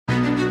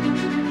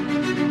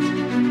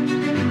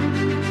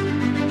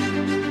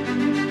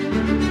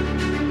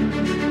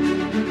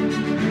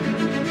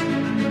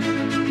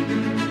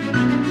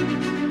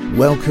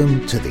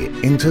Welcome to the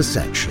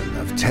intersection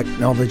of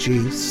technology,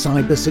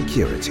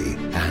 cybersecurity,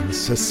 and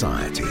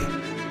society.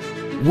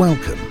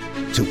 Welcome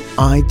to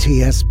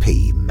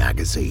ITSP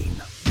Magazine.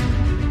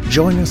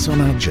 Join us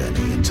on our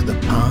journey into the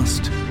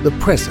past, the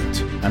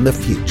present, and the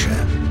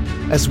future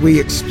as we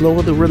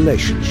explore the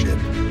relationship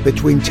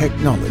between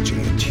technology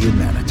and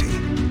humanity.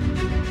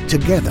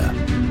 Together,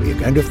 we are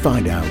going to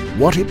find out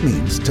what it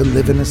means to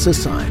live in a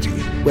society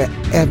where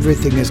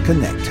everything is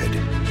connected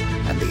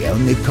and the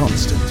only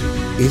constant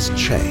is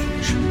change.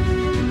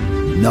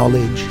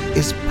 Knowledge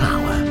is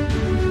power,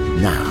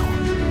 now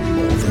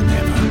more than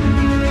ever.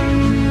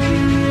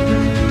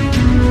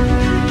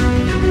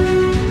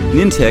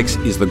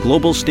 Nintex is the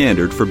global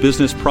standard for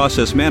business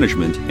process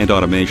management and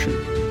automation.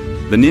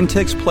 The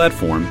Nintex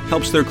platform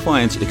helps their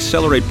clients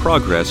accelerate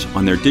progress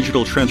on their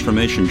digital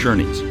transformation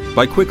journeys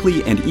by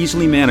quickly and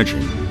easily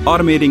managing,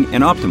 automating,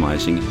 and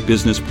optimizing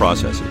business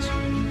processes.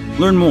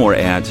 Learn more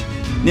at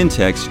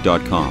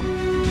nintex.com.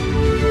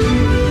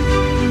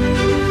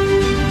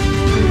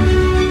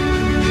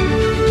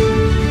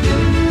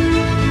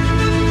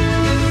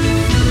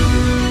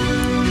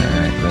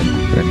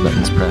 Red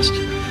button's pressed.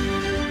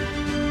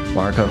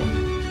 Marco?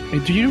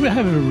 Do you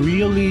have a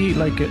really,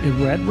 a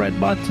red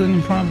button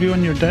in front of you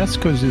on your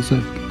desk, or is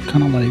it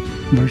kind of like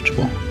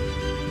virtual?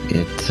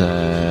 It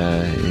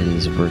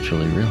is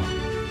virtually real.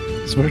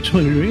 It's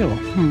virtually real.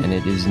 And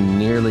it is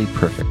nearly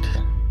perfect.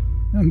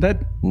 And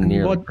that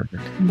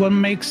perfect. What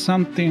makes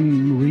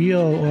something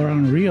real or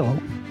unreal?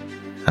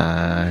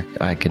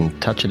 I can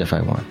touch it if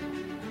I want.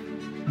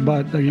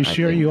 But are you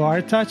sure you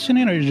are touching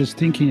it, or you're just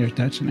thinking you're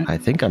touching it? I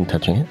think I'm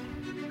touching it.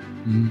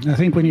 I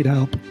think we need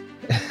help.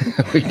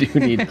 We do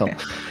need help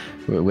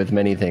with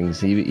many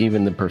things,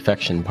 even the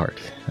perfection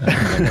part.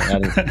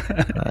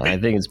 I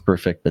think it's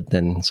perfect, but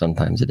then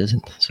sometimes it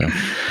isn't. So,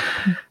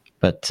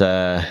 but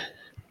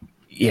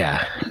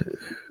yeah,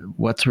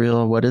 what's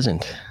real, what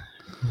isn't?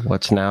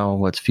 What's now,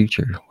 what's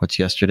future? What's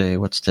yesterday,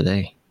 what's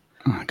today?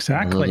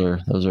 Exactly.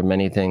 Those are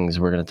many things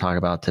we're going to talk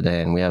about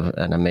today, and we have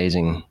an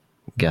amazing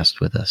guest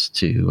with us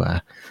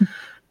to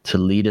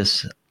lead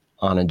us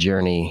on a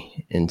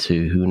journey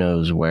into who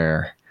knows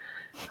where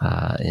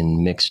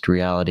in mixed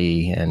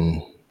reality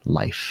and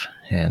life.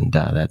 And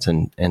that's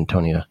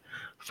Antonia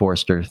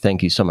Forster.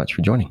 Thank you so much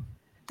for joining.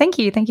 Thank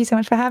you. Thank you so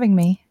much for having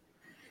me.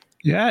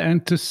 Yeah,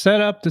 and to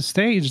set up the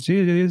stage,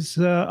 it is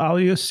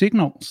Audio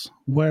Signals,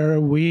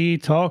 where we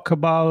talk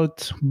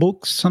about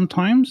books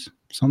sometimes.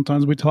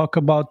 Sometimes we talk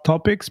about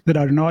topics that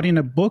are not in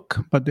a book,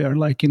 but they're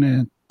like in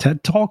a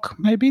TED Talk,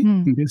 maybe,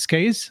 in this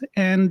case.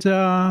 And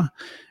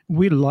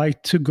we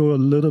like to go a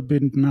little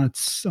bit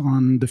nuts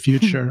on the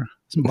future.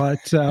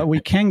 But we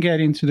can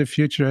get into the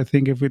future, I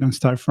think, if we don't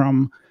start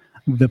from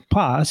the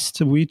past,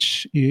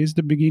 which is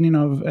the beginning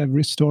of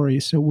every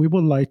story. So we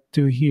would like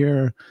to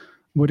hear,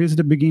 what is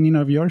the beginning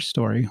of your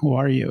story? Who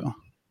are you?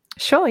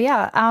 Sure,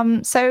 yeah.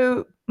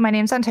 So my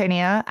name's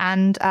Antonia,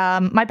 and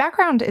my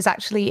background is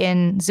actually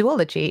in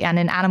zoology and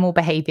in animal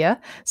behavior,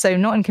 so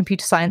not in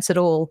computer science at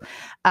all.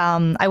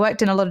 I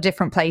worked in a lot of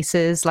different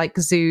places, like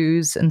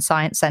zoos and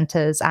science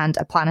centers and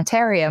a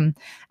planetarium.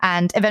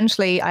 And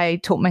eventually I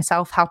taught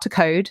myself how to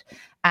code,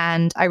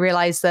 and I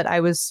realized that I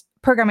was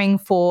programming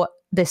for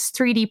this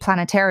 3D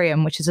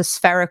planetarium, which is a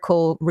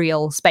spherical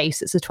real space.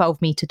 It's a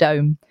 12-meter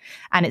dome,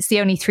 and it's the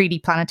only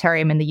 3D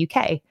planetarium in the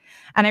UK.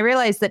 And I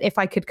realized that if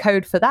I could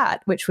code for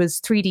that, which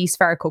was 3D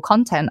spherical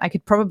content, I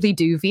could probably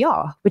do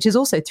VR, which is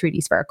also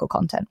 3D spherical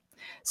content.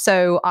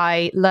 So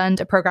I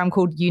learned a program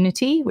called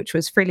Unity, which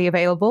was freely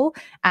available,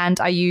 and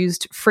I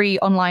used free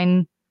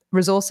online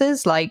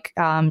resources like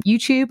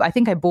YouTube. I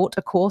think I bought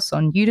a course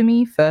on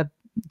Udemy for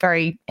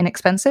very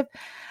inexpensive,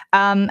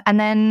 and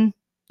then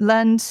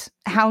learned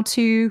how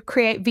to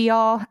create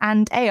VR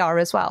and AR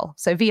as well.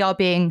 So VR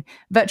being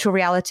virtual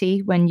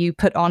reality, when you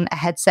put on a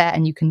headset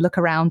and you can look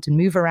around and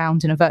move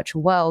around in a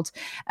virtual world,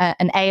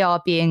 and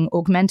AR being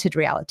augmented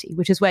reality,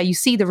 which is where you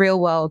see the real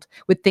world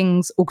with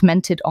things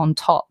augmented on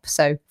top.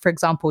 So, for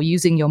example,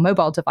 using your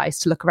mobile device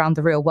to look around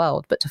the real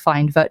world, but to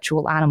find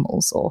virtual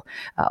animals or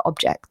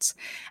objects.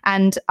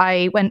 And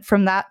I went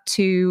from that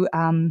to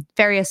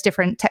various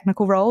different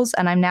technical roles,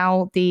 and I'm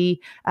now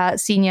the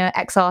senior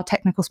XR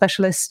technical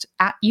specialist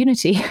at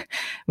Unity,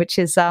 which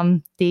is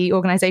the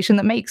organization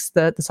that makes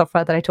the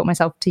software that I taught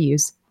myself to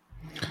use.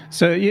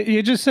 So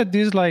you just said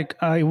this,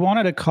 like, I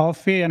wanted a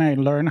coffee and I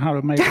learned how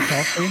to make a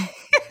coffee.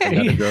 You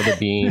got to grow the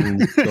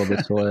beans, grow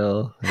the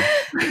soil.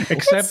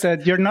 Except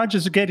that you're not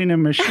just getting a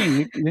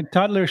machine. You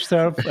taught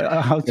yourself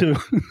how to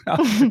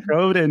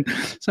code. And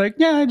it's like,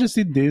 yeah, I just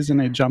did this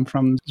and I jumped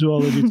from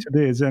zoology to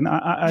this. And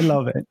I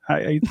love it.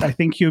 I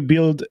think you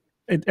build,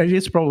 it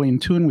is probably in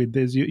tune with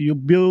this. You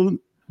build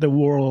the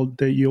world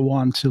that you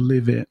want to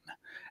live in.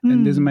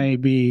 And this may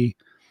be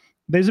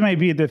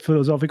the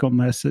philosophical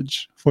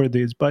message for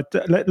this. But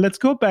let's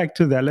go back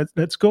to that.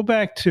 Let's go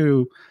back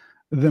to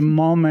the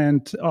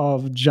moment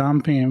of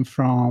jumping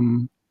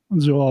from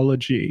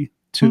zoology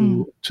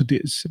to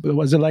this.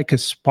 Was it like a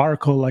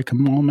sparkle, like a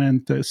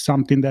moment,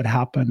 something that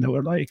happened that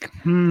were like,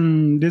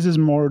 this is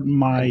more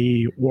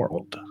my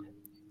world?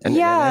 And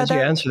as you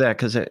answer that,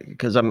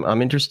 because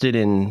I'm interested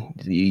in,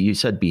 you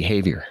said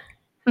behavior,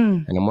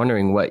 and I'm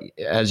wondering what,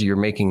 as you're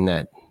making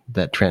that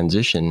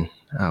transition,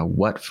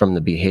 what from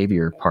the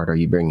behavior part are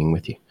you bringing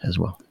with you as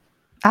well?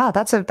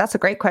 That's a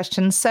great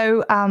question.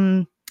 So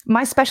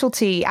my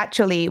specialty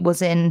actually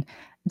was in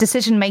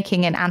decision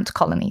making in ant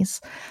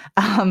colonies,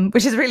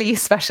 which is really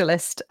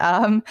specialist.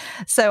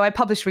 So I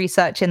published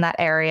research in that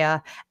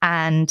area,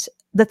 and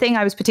the thing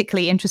I was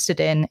particularly interested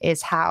in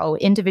is how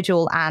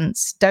individual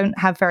ants don't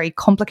have very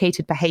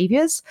complicated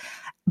behaviors,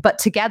 but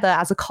together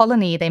as a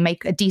colony, they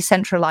make a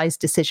decentralized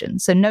decision.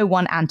 So no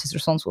one ant is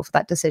responsible for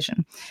that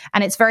decision.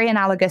 And it's very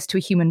analogous to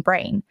a human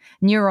brain.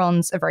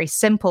 Neurons are very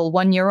simple.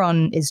 One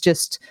neuron is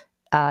just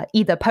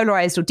either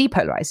polarized or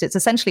depolarized. It's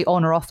essentially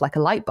on or off like a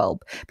light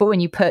bulb. But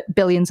when you put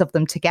billions of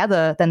them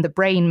together, then the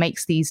brain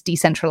makes these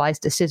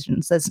decentralized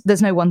decisions.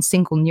 There's no one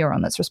single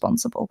neuron that's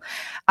responsible.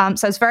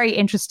 So I was very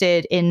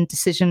interested in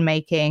decision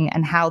making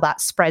and how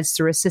that spreads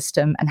through a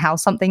system and how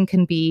something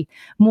can be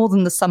more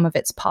than the sum of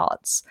its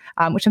parts,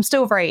 which I'm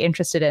still very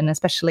interested in,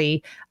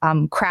 especially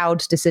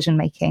crowd decision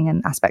making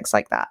and aspects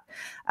like that.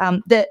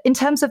 In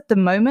terms of the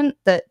moment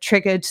that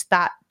triggered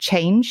that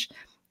change,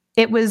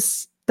 it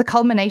was the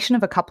culmination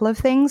of a couple of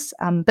things.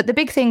 But the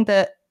big thing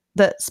that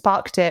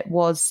sparked it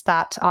was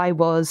that I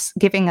was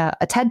giving a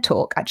TED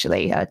talk,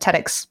 actually, a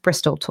TEDx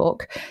Bristol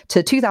talk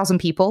to 2,000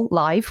 people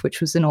live,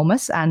 which was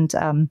enormous,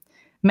 and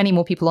many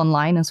more people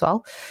online as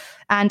well.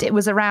 And it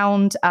was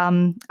around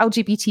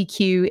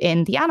LGBTQ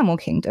in the animal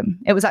kingdom.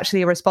 It was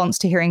actually a response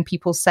to hearing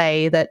people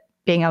say that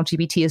being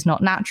LGBT is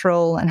not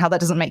natural and how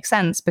that doesn't make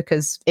sense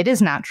because it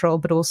is natural,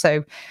 but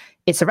also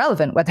it's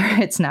irrelevant whether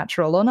it's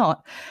natural or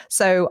not.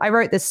 So I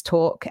wrote this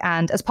talk,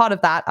 and as part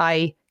of that,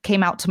 I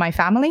came out to my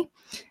family,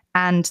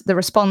 and the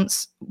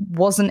response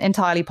wasn't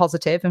entirely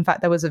positive. In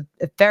fact, there was a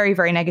very,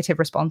 very negative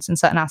response in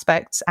certain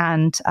aspects,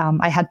 and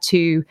I had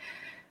to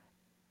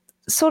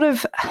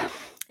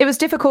it was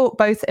difficult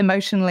both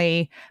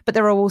emotionally, but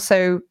there were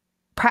also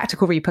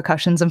practical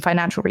repercussions and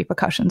financial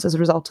repercussions as a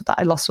result of that.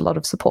 I lost a lot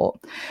of support.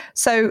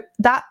 So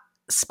that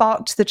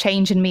sparked the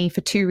change in me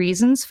for two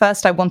reasons.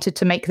 First, I wanted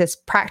to make this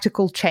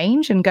practical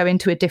change and go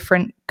into a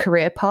different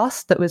career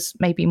path that was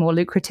maybe more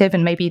lucrative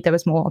and maybe there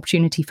was more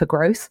opportunity for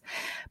growth.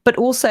 But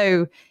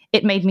also,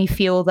 it made me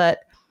feel that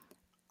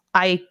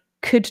I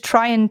could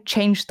try and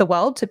change the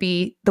world to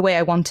be the way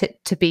I want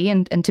it to be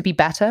and to be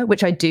better,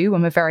 which I do.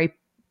 I'm a very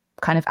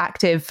kind of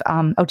active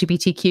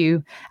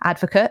LGBTQ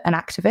advocate and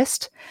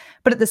activist.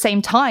 But at the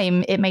same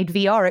time, it made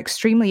VR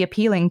extremely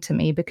appealing to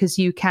me because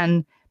you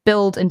can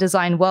build and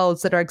design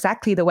worlds that are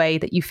exactly the way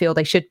that you feel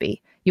they should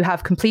be. You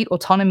have complete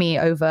autonomy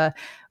over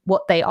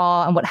what they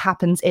are and what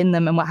happens in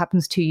them and what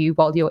happens to you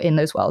while you're in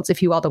those worlds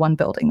if you are the one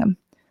building them.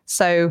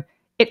 So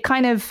it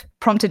kind of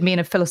prompted me in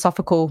a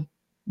philosophical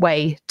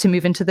way to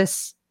move into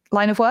this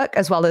line of work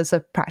as well as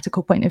a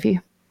practical point of view.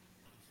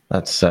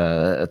 That's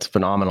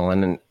phenomenal.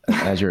 And then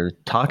as you're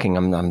talking,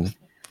 I'm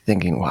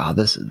thinking, wow,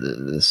 this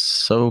is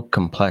so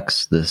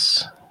complex,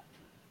 this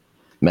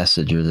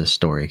message or this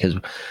story, because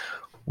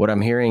what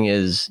I'm hearing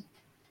is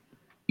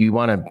you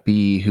want to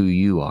be who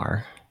you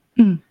are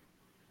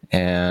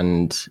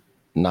and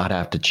not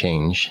have to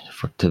change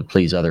to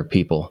please other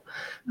people.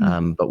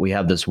 But we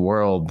have this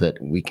world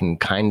that we can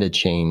kind of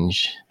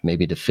change,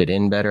 maybe to fit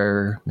in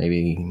better.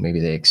 Maybe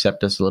they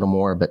accept us a little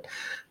more, but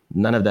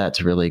none of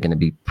that's really going to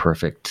be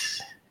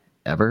perfect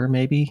ever,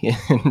 maybe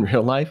in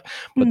real life.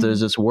 But there's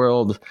this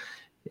world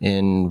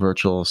in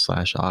virtual /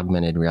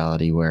 augmented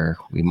reality where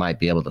we might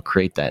be able to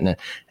create that.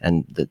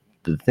 And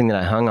the thing that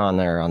I hung on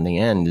there on the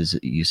end is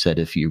you said,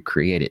 if you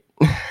create it,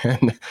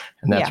 and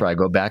that's where I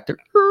go back to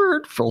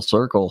full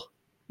circle.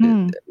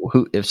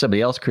 If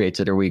somebody else creates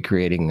it, are we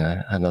creating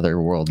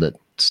another world that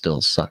still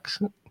sucks?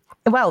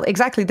 Well,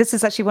 exactly. This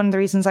is actually one of the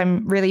reasons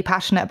I'm really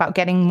passionate about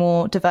getting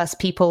more diverse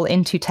people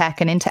into tech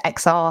and into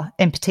XR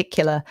in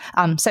particular.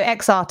 So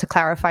XR, to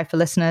clarify for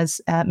listeners,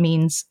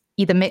 means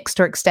either mixed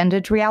or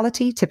extended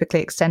reality,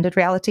 typically extended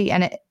reality.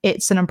 And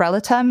it's an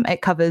umbrella term.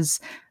 It covers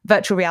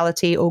virtual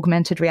reality,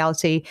 augmented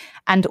reality,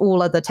 and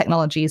all other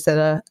technologies that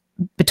are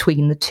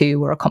between the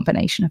two or a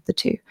combination of the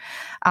two.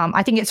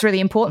 I think it's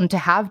really important to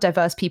have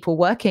diverse people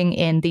working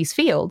in these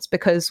fields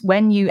because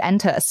when you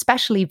enter,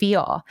 especially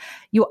VR,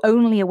 you're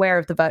only aware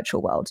of the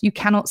virtual world. You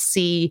cannot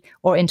see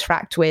or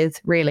interact with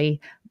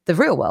really the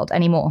real world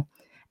anymore.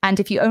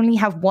 And if you only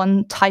have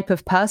one type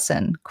of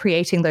person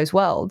creating those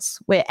worlds,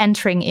 we're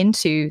entering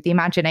into the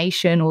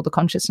imagination or the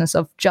consciousness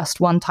of just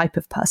one type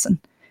of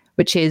person,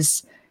 which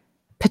is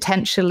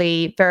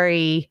potentially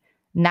very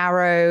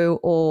narrow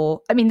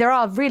there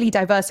are really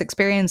diverse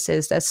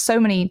experiences. There's so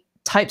many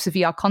types of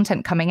VR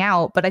content coming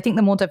out, but I think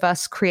the more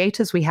diverse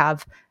creators we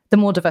have, the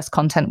more diverse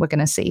content we're going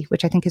to see,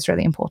 which I think is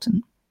really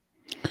important.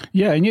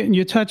 Yeah, and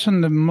you touch on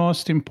the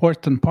most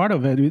important part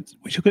of it,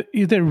 which is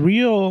either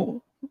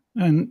real,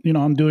 and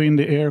I'm doing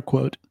the air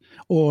quote,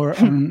 or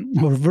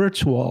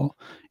virtual.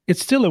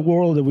 it's still a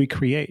world that we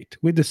create.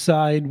 We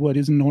decide what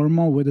is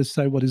normal. We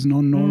decide what is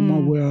not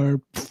normal. We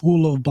are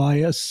full of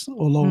bias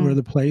all over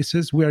the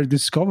places. We are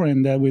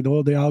discovering that with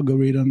all the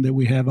algorithm that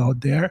we have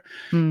out there.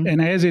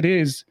 And as it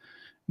is,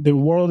 the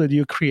world that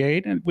you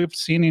create, and we've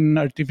seen in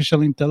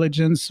artificial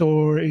intelligence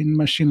or in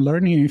machine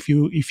learning, if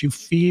you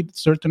feed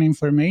certain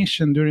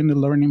information during the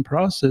learning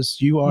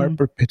process, you are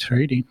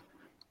perpetrating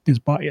this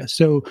bias.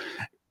 So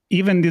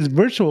even this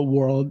virtual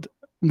world,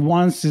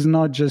 once is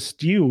not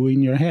just you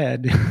in your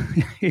head,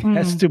 it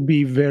has to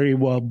be very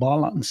well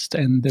balanced,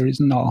 and there is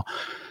no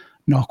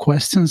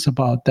questions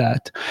about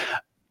that.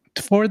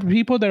 For the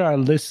people that are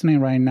listening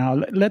right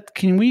now,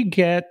 can we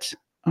get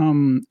a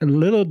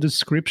little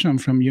description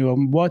from you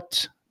on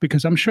what,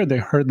 because I'm sure they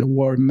heard the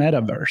word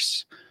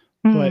metaverse,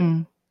 but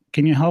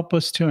can you help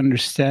us to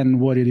understand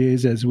what it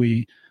is as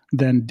we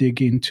then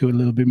dig into a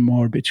little bit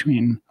more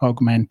between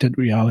augmented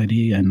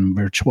reality and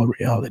virtual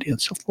reality and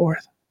so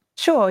forth?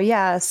 Sure,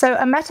 yeah. So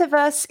a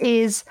metaverse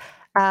is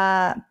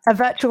a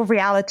virtual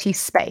reality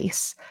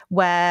space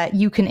where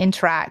you can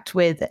interact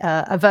with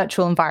a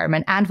virtual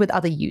environment and with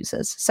other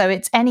users. So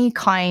it's any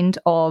kind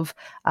of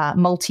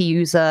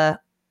multi-user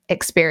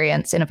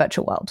experience in a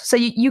virtual world. So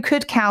you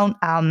could count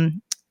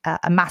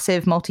a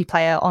massive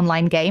multiplayer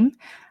online game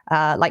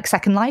like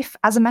Second Life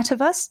as a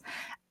metaverse,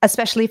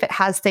 especially if it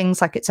has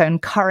things like its own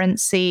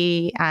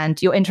currency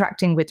and you're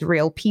interacting with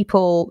real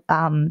people,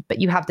 but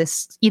you have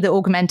this either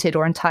augmented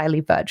or entirely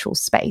virtual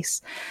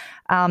space.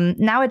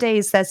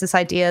 Nowadays, there's this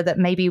idea that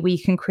maybe we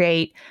can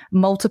create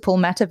multiple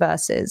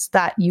metaverses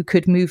that you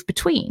could move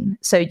between.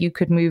 So you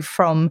could move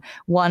from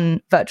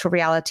one virtual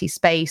reality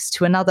space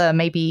to another,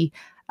 maybe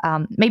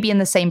in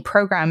the same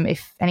program.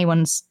 If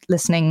anyone's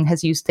listening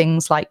has used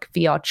things like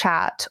VR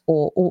Chat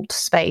or Alt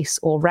Space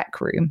or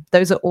Rec Room,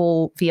 those are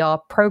all VR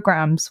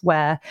programs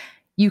where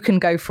you can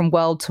go from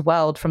world to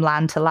world, from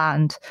land to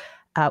land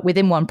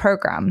within one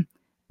program.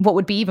 What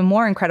would be even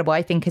more incredible,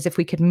 I think, is if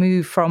we could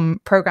move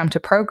from program to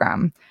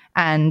program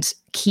and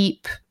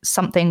keep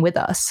something with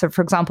us. So,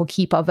 for example,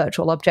 keep our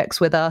virtual objects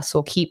with us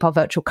or keep our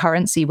virtual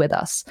currency with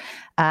us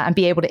and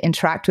be able to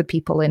interact with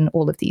people in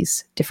all of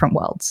these different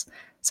worlds.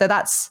 So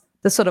that's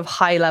the sort of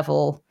high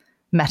level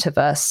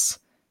metaverse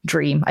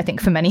dream, I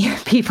think, for many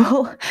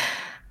people.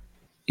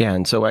 Yeah.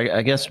 And so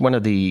I guess one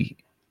of the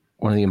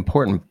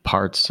important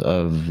parts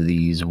of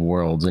these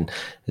worlds, and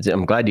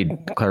I'm glad you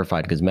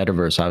clarified, because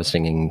metaverse, I was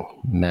thinking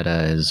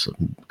meta is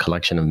a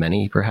collection of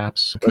many,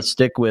 perhaps. Let's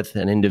stick with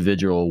an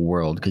individual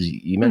world, because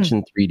you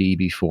mentioned 3D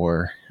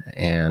before,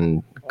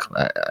 and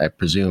I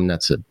presume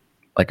that's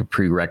like a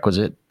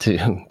prerequisite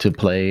to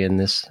play in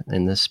this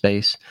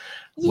space.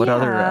 Yeah. What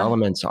other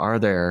elements are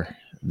there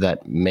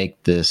that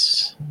make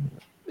this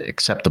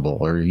acceptable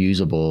or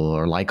usable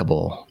or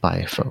likable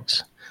by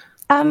folks?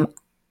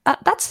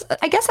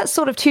 I guess that's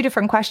sort of two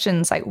different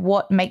questions, like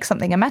what makes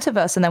something a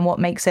metaverse and then what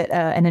makes it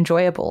an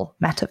enjoyable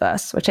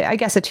metaverse, which I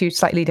guess are two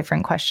slightly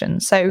different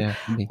questions. So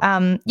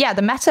the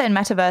meta in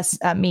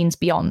metaverse means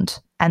beyond,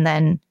 and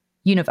then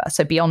universe.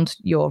 So beyond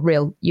your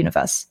real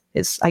universe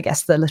is, I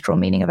guess, the literal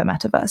meaning of a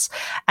metaverse.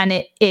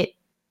 And it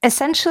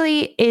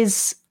essentially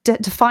is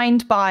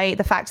defined by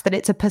the fact that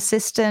it's a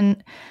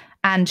persistent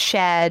and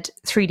shared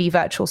 3D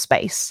virtual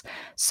space.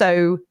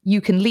 So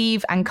you can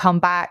leave and come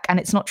back, and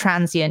it's not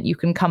transient. You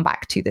can come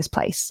back to this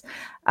place.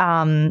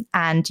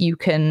 And you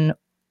can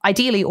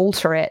ideally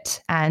alter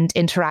it and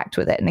interact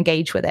with it and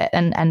engage with it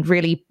and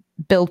really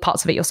build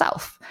parts of it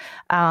yourself.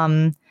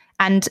 And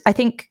I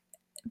think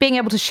being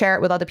able to share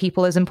it with other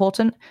people is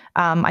important.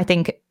 I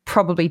think it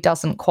probably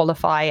doesn't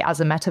qualify as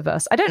a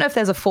metaverse. I don't know if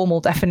there's a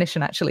formal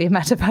definition, actually, of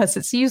metaverse.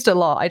 It's used a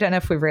lot. I don't know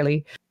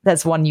if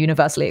there's one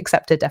universally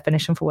accepted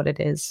definition for what it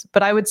is.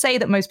 But I would say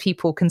that most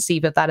people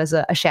conceive of that as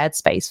a shared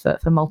space for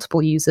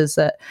multiple users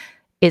that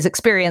is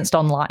experienced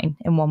online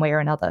in one way or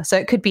another. So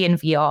it could be in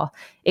VR.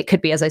 It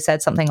could be, as I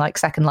said, something like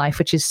Second Life,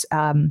 which is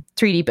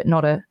 3D, but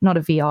not a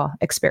VR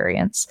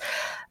experience.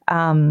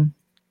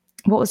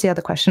 What was the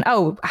other question?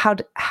 Oh, how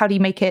do you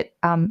make it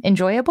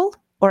enjoyable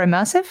or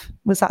immersive?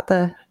 Was that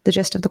the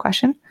gist of the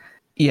question?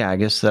 Yeah, I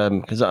guess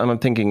because I'm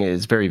thinking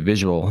it's very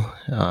visual,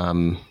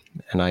 and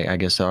I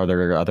guess are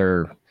there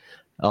other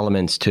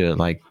elements to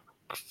like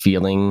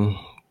feeling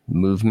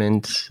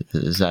movement?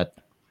 Is that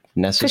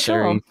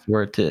necessary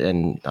for it to?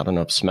 And I don't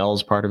know if smell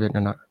is part of it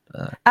or not.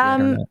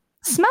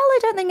 Smell, I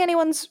don't think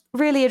anyone's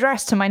really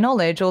addressed to my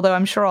knowledge, although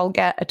I'm sure I'll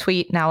get a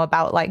tweet now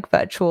about like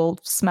virtual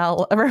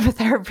smell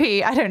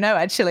aromatherapy. I don't know,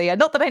 actually.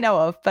 Not that I know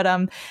of, but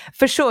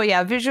for sure,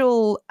 yeah,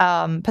 visual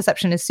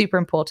perception is super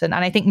important.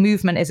 And I think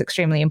movement is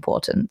extremely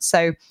important.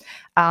 So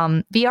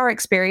VR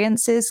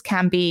experiences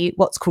can be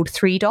what's called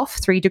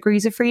 3DOF, 3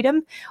 degrees of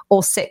freedom,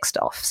 or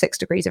 6DOF, 6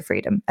 degrees of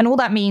freedom. And all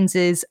that means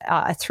is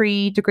a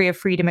 3 degree of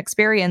freedom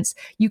experience.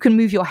 You can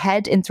move your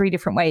head in 3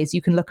 different ways.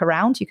 You can look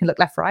around, you can look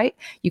left, right,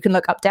 you can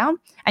look up, down,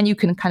 and you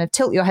can kind of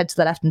tilt your head to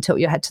the left and tilt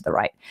your head to the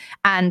right.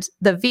 And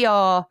the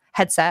VR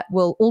headset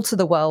will alter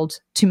the world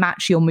to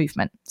match your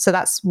movement. So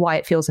that's why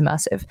it feels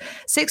immersive.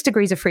 6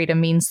 degrees of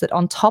freedom means that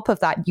on top of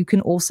that, you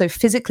can also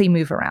physically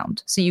move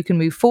around. So you can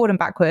move forward and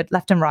backward,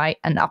 left and right,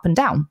 and up and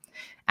down.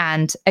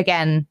 And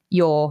again,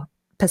 your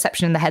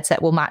perception in the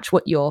headset will match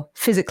what you're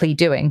physically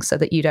doing so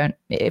that you don't,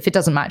 if it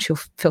doesn't match, you'll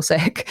feel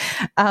sick.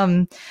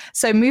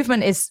 So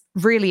movement is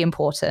really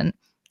important.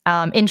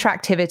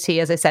 Interactivity,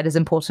 as I said, is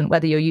important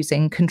whether you're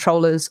using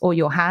controllers or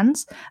your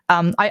hands.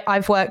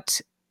 I've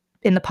worked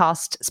in the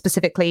past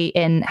specifically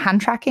in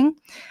hand tracking,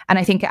 and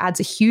I think it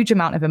adds a huge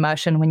amount of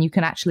immersion when you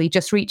can actually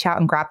just reach out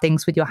and grab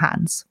things with your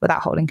hands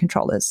without holding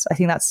controllers. I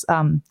think that's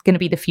going to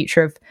be the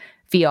future of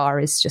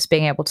VR, is just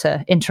being able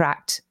to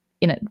interact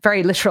in a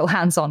very literal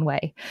hands-on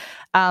way.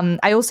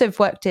 I also have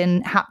worked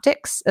in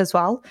haptics as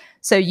well.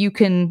 So you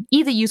can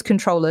either use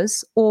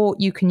controllers or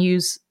you can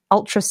use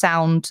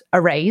ultrasound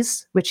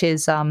arrays, which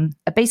is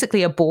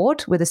basically a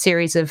board with a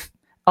series of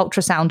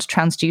ultrasound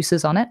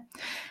transducers on it.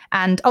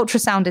 And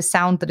ultrasound is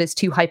sound that is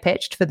too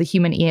high-pitched for the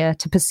human ear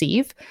to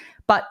perceive.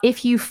 But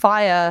if you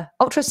fire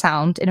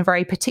ultrasound in a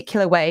very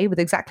particular way with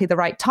exactly the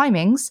right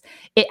timings,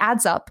 it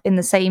adds up in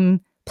the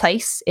same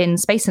place in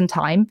space and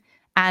time.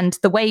 And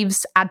the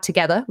waves add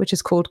together, which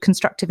is called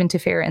constructive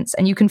interference,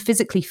 and you can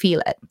physically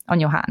feel it on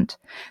your hand.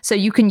 So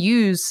you can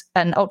use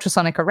an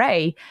ultrasonic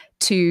array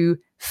to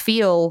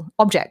feel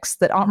objects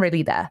that aren't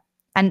really there.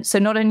 And so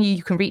not only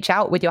you can reach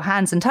out with your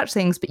hands and touch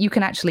things, but you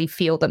can actually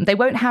feel them. They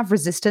won't have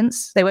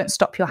resistance. They won't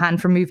stop your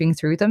hand from moving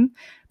through them.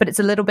 But it's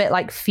a little bit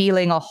like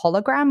feeling a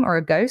hologram or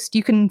a ghost.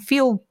 You can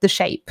feel the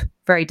shape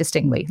very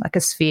distinctly, like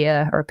a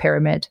sphere or a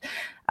pyramid,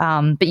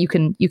 but you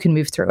can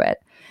move through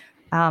it.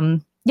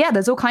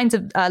 There's all kinds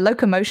of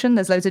locomotion.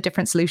 There's loads of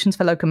different solutions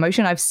for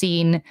locomotion. I've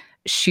seen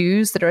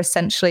shoes that are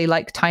essentially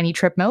like tiny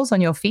treadmills on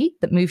your feet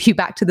that move you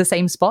back to the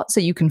same spot so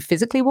you can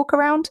physically walk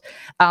around.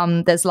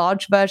 There's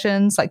large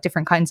versions, like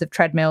different kinds of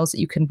treadmills that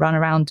you can run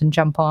around and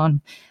jump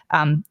on.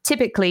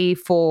 Typically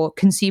for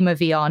consumer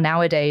VR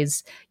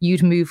nowadays,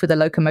 you'd move with a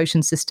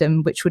locomotion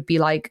system, which would be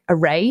like a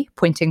ray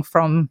pointing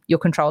from your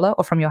controller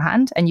or from your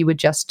hand, and you would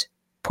just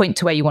point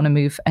to where you want to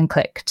move and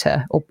click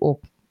to, or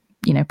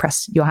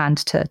press your hand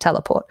to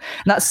teleport.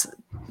 And that's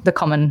the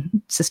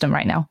common system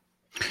right now.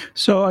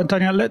 So,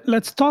 Antonia,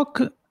 let's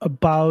talk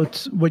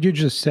about what you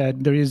just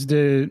said. There is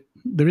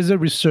a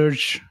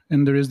research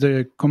and there is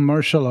the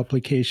commercial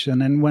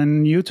application. And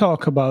when you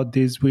talk about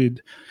this with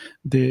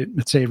the,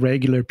 let's say,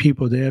 regular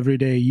people, the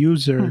everyday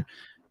user,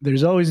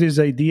 there's always this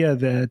idea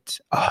that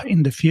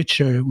in the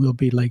future will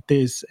be like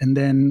this. And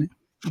then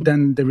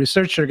the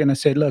researcher going to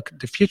say, look,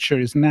 the future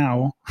is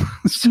now.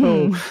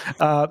 So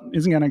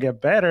it's going to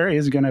get better.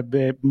 It's going to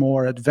be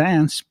more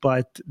advanced,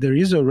 but there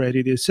is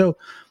already this. So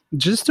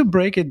just to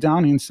break it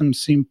down in some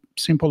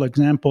simple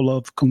example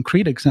of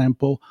concrete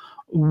example,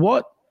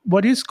 what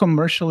is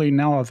commercially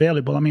now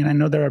available? I mean, I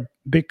know there are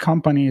big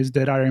companies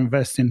that are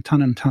investing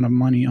ton of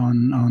money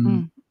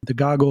on the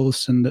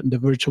goggles and the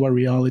virtual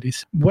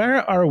realities.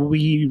 Where are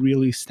we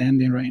really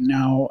standing right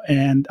now,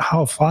 and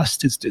how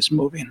fast is this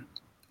moving?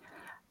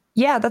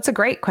 Yeah, that's a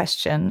great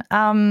question.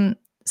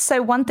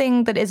 So one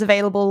thing that is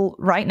available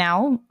right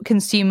now,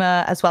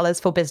 consumer as well as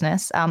for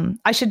business,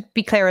 I should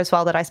be clear as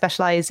well that I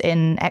specialize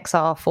in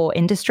XR for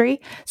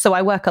industry. So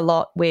I work a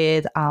lot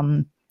with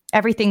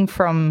everything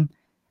from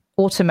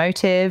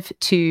automotive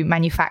to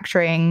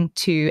manufacturing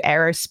to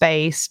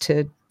aerospace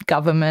to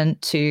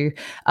government to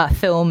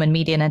film and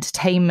media and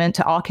entertainment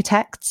to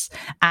architects,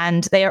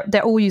 and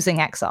they're all using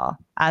XR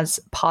as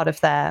part of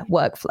their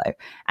workflow,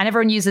 and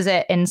everyone uses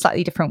it in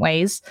slightly different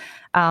ways.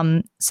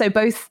 So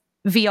both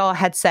VR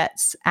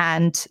headsets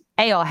and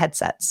AR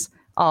headsets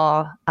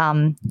are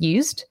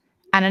used,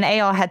 and an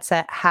AR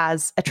headset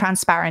has a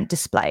transparent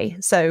display.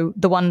 So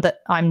the one that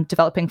I'm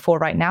developing for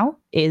right now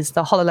is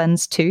the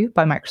HoloLens 2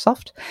 by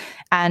Microsoft,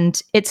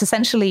 and it's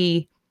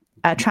essentially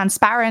a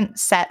transparent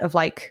set of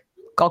like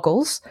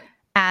goggles,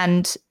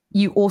 and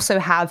you also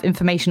have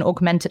information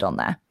augmented on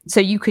there.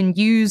 So you can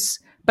use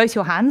both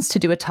your hands to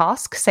do a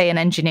task. Say an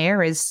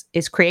engineer is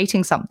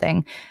creating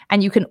something,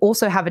 and you can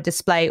also have a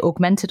display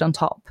augmented on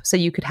top. So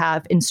you could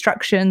have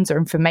instructions or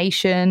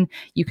information,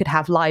 you could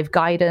have live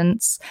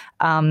guidance,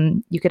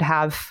 you could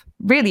have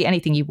really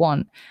anything you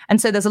want.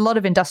 And so there's a lot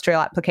of industrial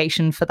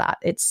application for that.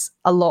 It's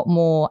a lot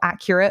more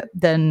accurate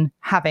than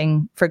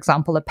having, for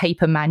example, a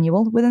paper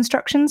manual with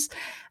instructions.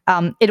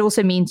 It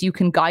also means you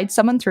can guide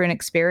someone through an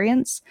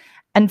experience.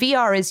 And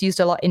VR is used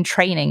a lot in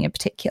training in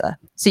particular.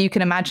 So you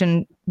can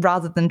imagine,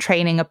 rather than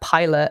training a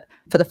pilot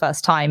for the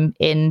first time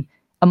in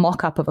a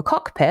mock-up of a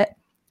cockpit,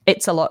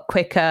 it's a lot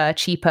quicker,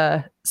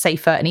 cheaper,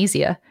 safer, and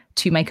easier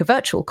to make a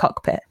virtual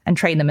cockpit and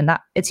train them in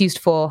that. It's used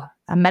for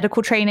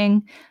medical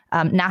training.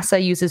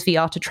 NASA uses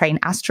VR to train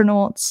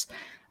astronauts.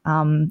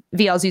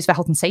 VR is used for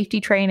health and safety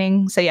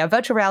training. So yeah,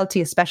 virtual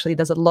reality especially,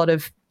 there's a lot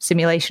of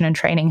simulation and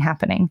training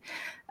happening.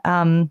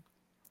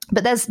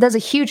 But there's a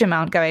huge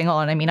amount going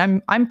on. I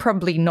mean, I'm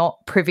probably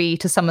not privy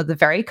to some of the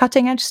very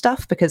cutting edge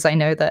stuff because I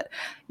know that,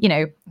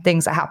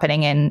 things are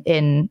happening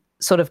in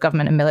sort of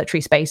government and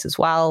military space as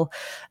well.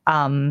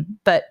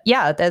 But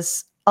yeah,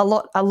 there's a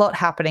lot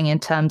happening in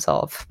terms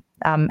of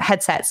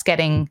headsets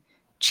getting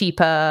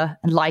cheaper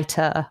and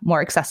lighter, more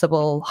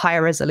accessible,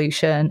 higher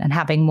resolution, and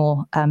having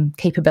more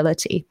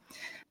capability.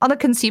 On the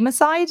consumer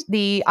side,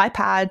 the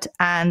iPad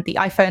and the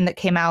iPhone that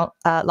came out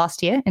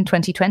last year in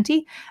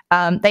 2020,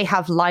 they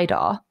have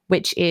LiDAR,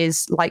 which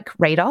is like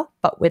radar,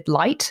 but with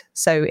light.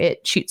 So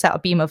it shoots out a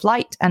beam of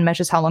light and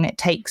measures how long it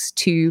takes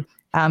to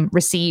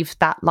receive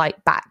that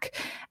light back.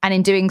 And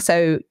in doing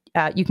so,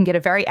 you can get a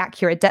very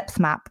accurate depth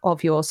map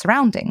of your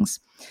surroundings.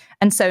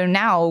 And so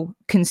now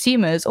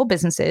consumers or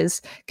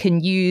businesses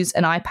can use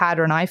an iPad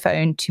or an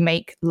iPhone to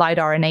make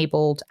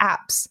LiDAR-enabled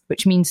apps,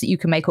 which means that you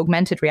can make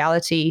augmented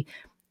reality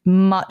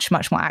much,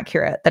 much more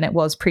accurate than it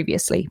was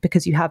previously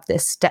because you have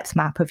this depth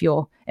map of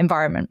your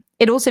environment.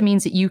 It also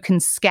means that you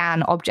can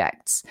scan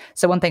objects.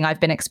 So one thing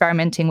I've been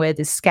experimenting with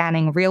is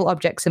scanning real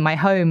objects in my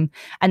home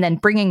and then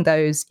bringing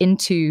those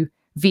into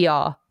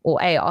VR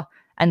or AR.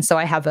 And so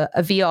I have a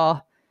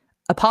VR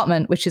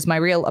apartment, which is my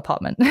real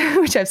apartment,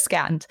 which I've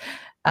scanned.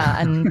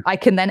 And I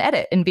can then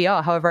edit in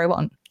VR however I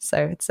want.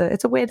 So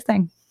it's a weird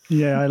thing.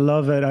 Yeah, I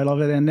love it. I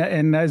love it.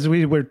 And as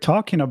we were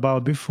talking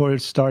about before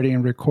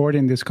starting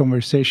recording this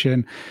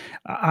conversation,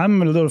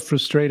 I'm a little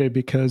frustrated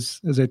because,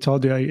 as I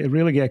told you, I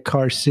really get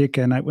car sick.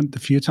 And the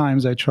few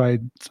times I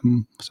tried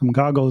some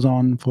goggles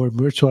on for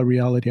virtual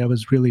reality, I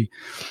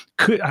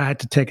had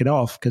to take it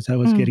off because I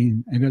was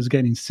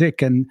getting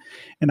sick. And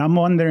I'm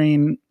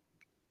wondering,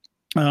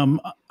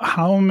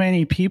 how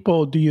many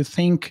people do you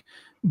think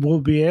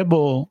will be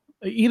able?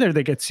 Either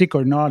they get sick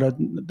or not.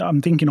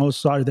 I'm thinking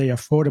also, are they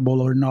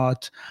affordable or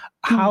not?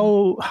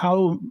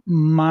 How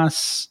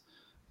mass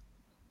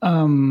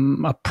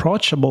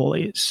approachable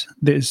is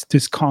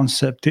this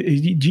concept?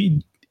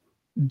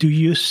 Do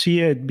you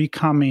see it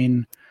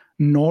becoming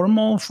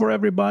normal for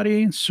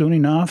everybody soon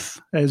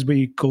enough as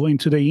we go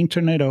into the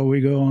internet or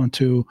we go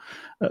onto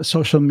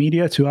social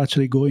media to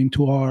actually go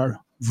into our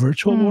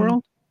virtual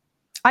world?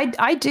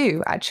 I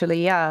do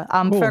actually, yeah.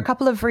 Cool. For a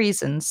couple of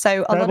reasons.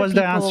 So that was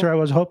the answer I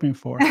was hoping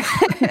for.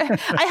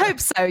 I hope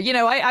so.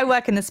 I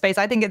work in this space.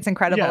 I think it's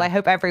incredible. Yeah. I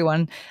hope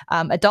everyone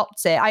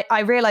adopts it. I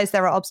realize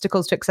there are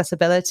obstacles to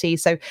accessibility.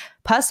 So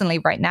personally,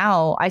 right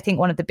now, I think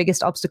one of the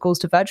biggest obstacles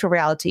to virtual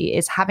reality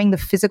is having the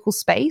physical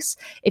space.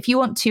 If you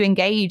want to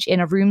engage in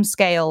a room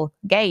scale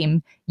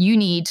game, you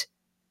need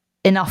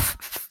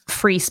enough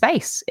free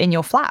space in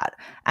your flat.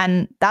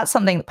 And that's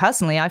something that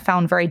personally I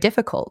found very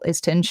difficult,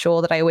 is to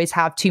ensure that I always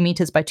have 2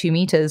 meters by 2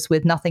 meters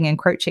with nothing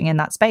encroaching in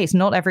that space.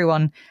 Not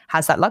everyone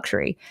has that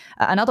luxury.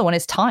 Another one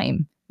is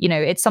time.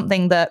 It's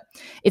something that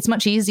it's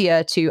much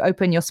easier to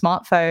open your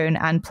smartphone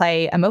and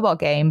play a mobile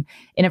game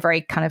in a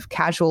very kind of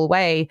casual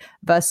way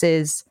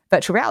versus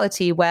virtual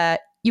reality, where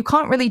you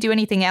can't really do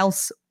anything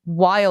else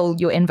while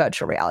you're in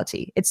virtual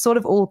reality. It's sort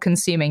of all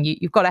consuming.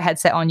 You've got a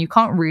headset on, you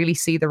can't really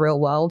see the real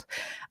world.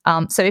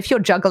 So if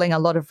you're juggling a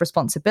lot of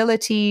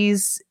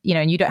responsibilities,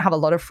 and you don't have a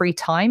lot of free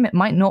time, it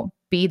might not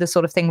be the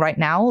sort of thing right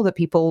now that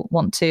people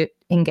want to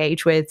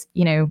engage with,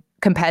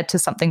 compared to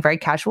something very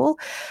casual.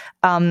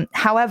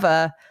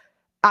 However,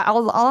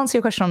 I'll answer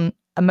your question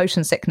on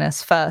motion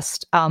sickness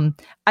first.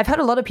 I've heard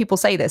a lot of people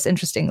say this,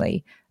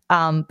 interestingly.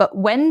 But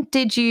when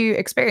did you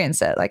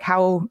experience it? Like,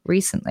 how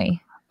recently?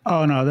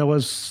 Oh, no, that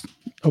was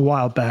a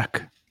while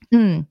back.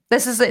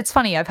 It's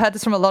funny. I've heard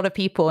this from a lot of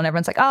people and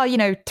everyone's like,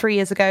 3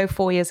 years ago,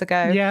 4 years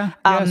ago. Yeah,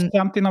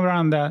 something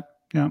around that.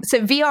 Yeah. So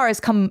VR has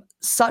come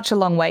such a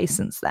long way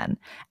since then.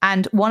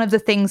 And one of the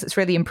things that's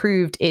really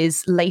improved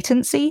is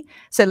latency.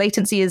 So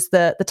latency is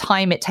the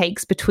time it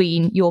takes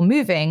between your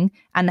moving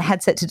and the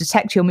headset to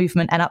detect your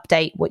movement and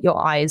update what your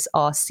eyes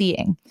are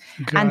seeing.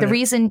 The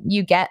reason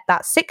you get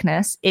that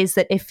sickness is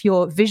that if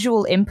your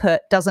visual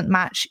input doesn't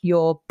match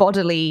your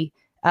bodily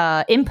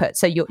input,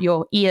 so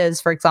your ears,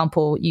 for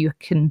example, you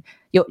can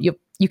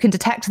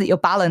detect that your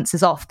balance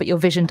is off, but your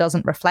vision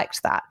doesn't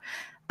reflect that.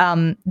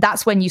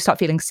 That's when you start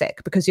feeling sick,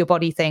 because your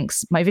body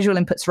thinks my visual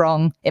input's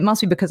wrong. It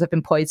must be because I've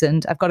been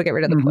poisoned. I've got to get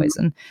rid of the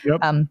poison.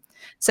 Yep.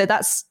 So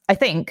that's, I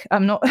think,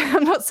 I'm not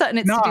certain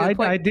it's to do with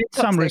I did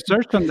some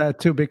research on that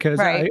too, because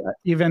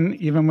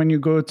even when you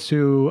go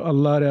to a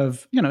lot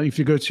of, if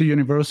you go to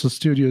Universal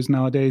Studios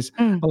nowadays,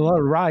 a lot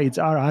of rides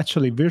are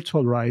actually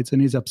virtual rides, and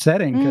it's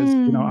upsetting because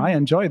I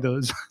enjoy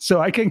those.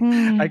 So I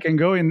can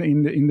go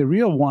in the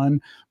real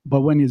one,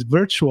 but when it's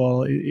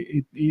virtual,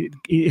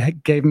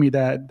 it gave me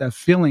that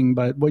feeling.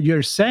 But what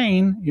you're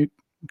saying, it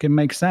can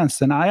make sense,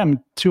 and I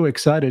am too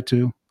excited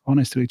to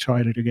honestly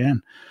try it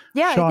again.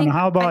 Yeah, Sean,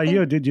 how about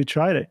you? Did you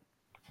try it?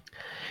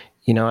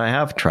 I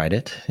have tried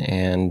it,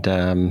 and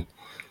I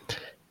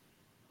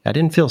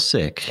didn't feel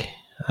sick.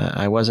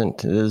 I wasn't.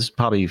 This is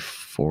probably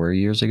 4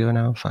 years ago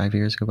now, 5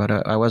 years ago, but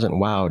I wasn't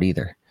wowed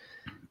either.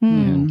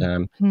 And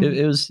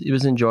it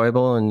was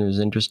enjoyable and it was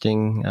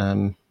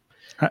interesting.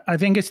 I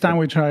think it's time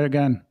we try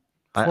again.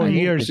 4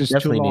 years is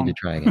too long. Need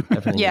to try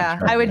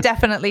again. I would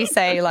definitely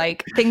say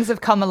things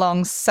have come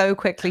along so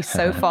quickly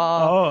so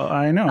far. Oh,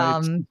 I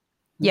know.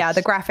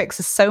 The graphics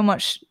are so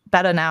much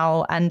better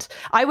now. And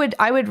I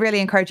would really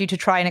encourage you to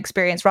try an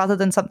experience rather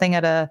than something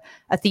at a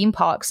theme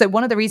park. So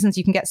one of the reasons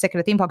you can get sick at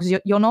a theme park is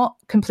you're not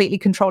completely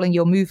controlling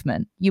your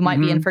movement. You might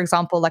be in, for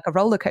example, like a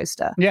roller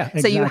coaster. Yeah,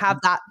 exactly. So you have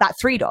that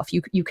trade-off.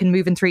 You can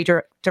move in three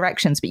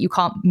directions, but you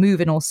can't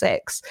move in all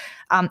six.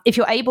 If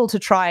you're able to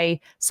try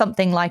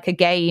something like a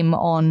game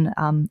on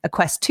a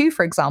Quest 2,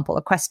 for example,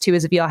 a Quest 2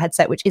 is a VR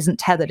headset which isn't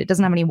tethered. It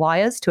doesn't have any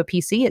wires to a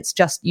PC. It's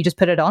just, you just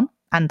put it on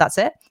and that's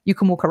it. You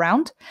can walk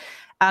around.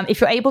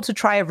 If you're able to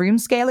try a room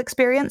scale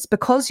experience,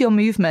 because your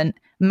movement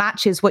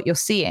matches what you're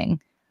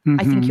seeing,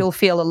 I think you'll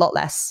feel a lot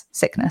less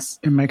sickness.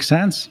 It makes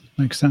sense.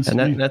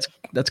 And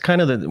that's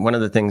kind of one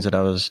of the things that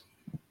I was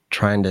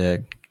trying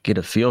to get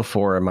a feel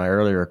for in my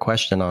earlier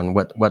question on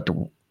what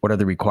are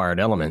the required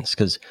elements,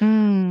 because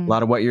a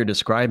lot of what you're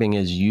describing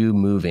is you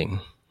moving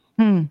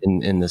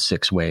in the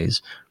 6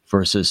 ways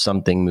versus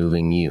something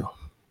moving you.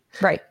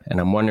 Right. And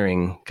I'm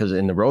wondering, because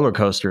in the roller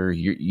coaster,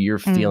 you're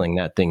feeling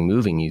that thing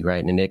moving you,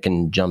 right? And it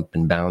can jump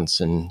and bounce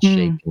and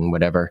shake and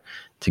whatever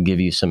to give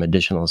you some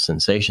additional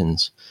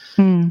sensations.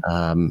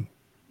 And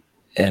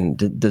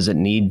does it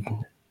need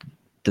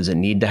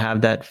to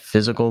have that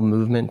physical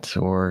movement,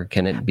 or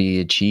can it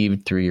be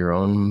achieved through your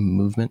own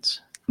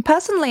movements?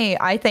 Personally,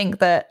 I think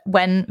that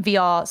when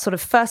VR sort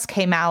of first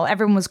came out,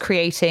 everyone was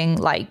creating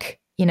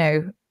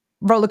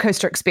roller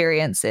coaster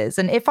experiences.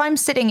 And if I'm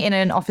sitting in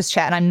an office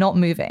chair and I'm not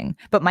moving,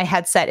 but my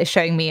headset is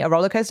showing me a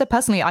roller coaster,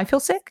 personally, I feel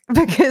sick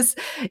because,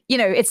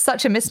 it's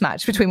such a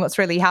mismatch between what's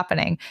really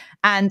happening.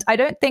 And I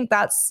don't think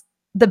that's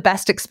the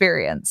best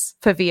experience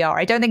for VR.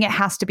 I don't think it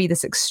has to be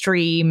this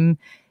extreme,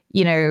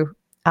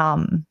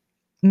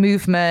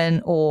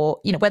 movement,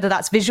 or, whether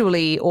that's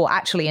visually or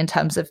actually in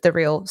terms of the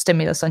real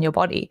stimulus on your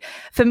body.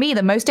 For me,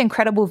 the most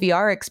incredible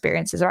VR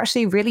experiences are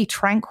actually really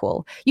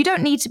tranquil. You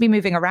don't need to be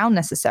moving around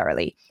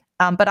necessarily.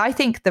 But I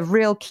think the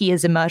real key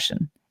is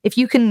immersion. If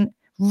you can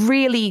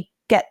really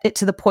get it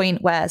to the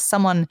point where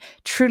someone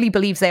truly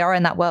believes they are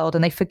in that world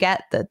and they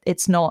forget that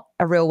it's not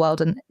a real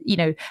world, and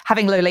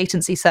having low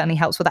latency certainly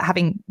helps with that.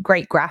 Having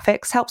great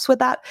graphics helps with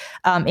that.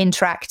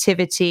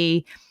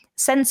 Interactivity,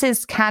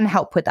 senses can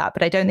help with that,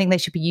 but I don't think they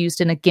should be used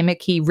in a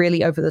gimmicky,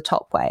 really over the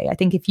top way. I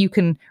think if you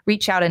can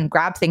reach out and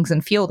grab things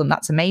and feel them,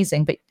 that's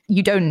amazing. But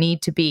you don't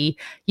need to be,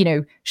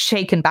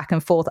 shaken back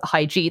and forth at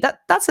high G.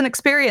 That's an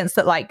experience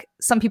that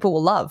some people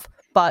will love,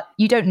 but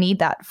you don't need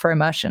that for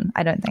immersion,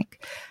 I don't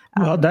think.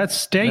 Well, that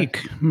steak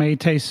may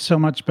taste so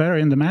much better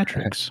in the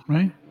Matrix,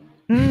 right?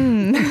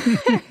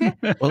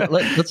 Well,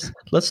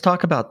 let's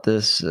talk about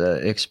this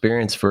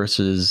experience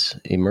versus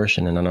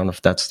immersion, and I don't know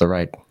if that's the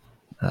right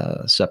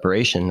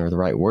separation or the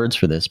right words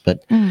for this,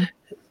 but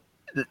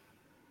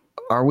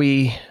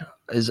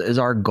is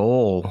our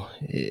goal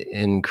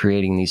in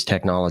creating these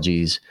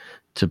technologies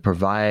to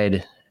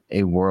provide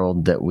a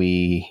world that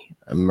we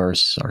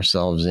immerse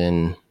ourselves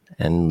in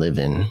and live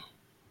in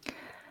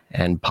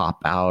and pop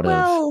out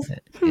of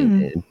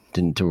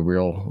into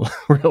real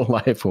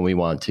life when we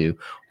want to?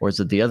 Or is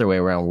it the other way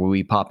around, where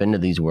we pop into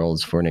these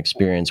worlds for an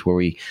experience where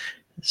we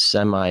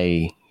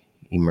semi-immerse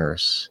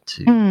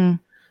to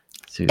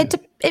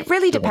It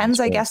really depends,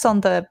 I guess,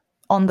 on the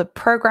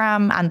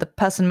program and the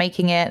person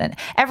making it. And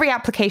every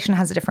application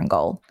has a different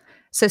goal.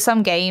 So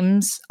some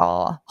games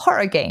are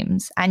horror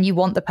games, and you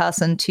want the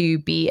person to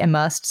be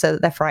immersed so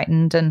that they're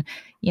frightened, and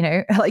you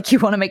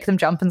want to make them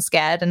jump and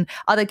scared. And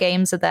other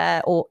games are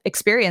there, or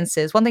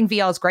experiences. One thing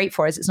VR is great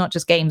for is it's not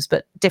just games,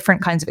 but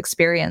different kinds of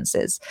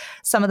experiences.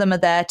 Some of them are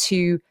there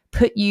to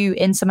put you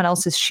in someone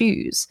else's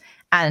shoes,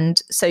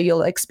 and so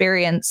you'll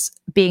experience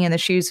being in the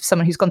shoes of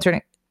someone who's gone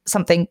through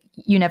something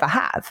you never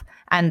have,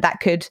 and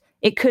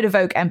it could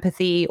evoke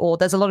empathy. Or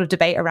there's a lot of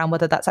debate around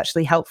whether that's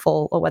actually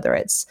helpful, or whether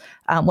it's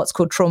what's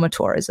called trauma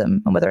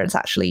tourism, and whether it's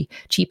actually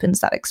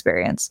cheapens that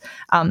experience.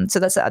 So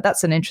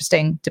that's an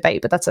interesting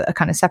debate, but that's a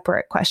kind of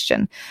separate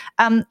question.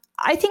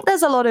 I think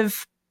there's a lot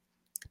of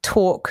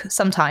talk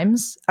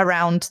sometimes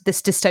around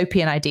this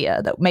dystopian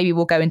idea that maybe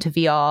we'll go into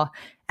VR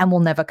and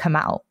we'll never come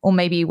out, or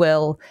maybe we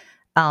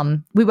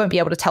won't be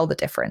able to tell the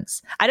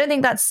difference. I don't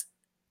think that's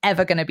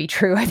ever going to be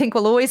true. I think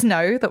we'll always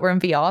know that we're in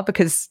VR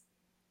because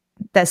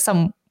there's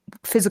some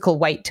physical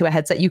weight to a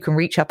headset. You can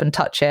reach up and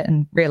touch it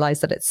and realize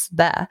that it's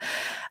there.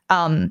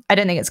 I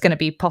don't think it's going to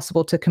be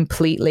possible to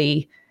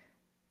completely,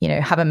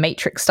 have a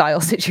Matrix style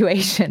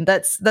situation.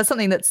 That's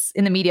something that's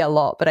in the media a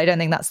lot, but I don't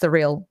think that's the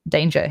real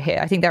danger here.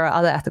 I think there are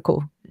other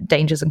ethical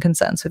dangers and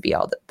concerns for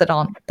VR that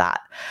aren't that.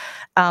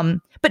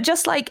 But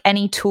just like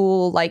any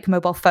tool, like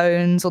mobile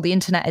phones or the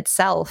internet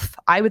itself,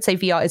 I would say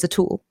VR is a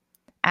tool.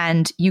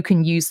 And you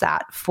can use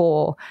that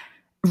for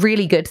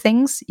really good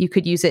things. You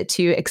could use it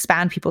to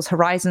expand people's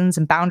horizons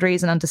and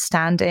boundaries and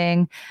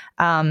understanding.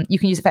 You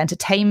can use it for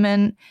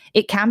entertainment.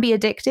 It can be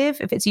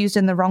addictive if it's used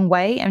in the wrong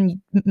way.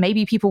 And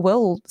maybe people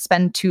will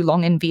spend too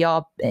long in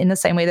VR in the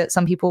same way that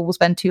some people will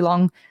spend too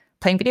long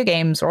playing video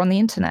games or on the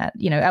internet,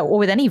 or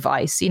with any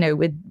vice,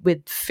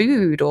 with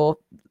food or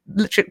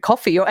literally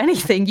coffee or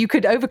anything. You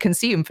could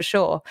overconsume for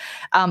sure.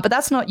 But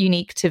that's not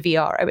unique to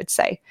VR, I would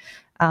say.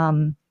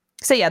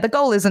 So yeah, the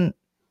goal isn't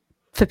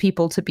for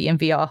people to be in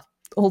VR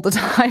all the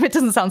time. It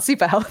doesn't sound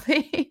super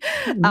healthy.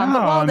 But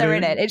while they're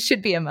in it, it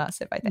should be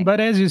immersive, I think. But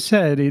as you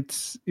said,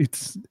 it's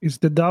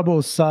the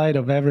double side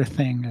of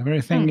everything.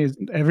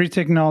 Every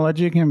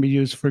technology can be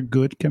used for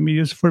good, can be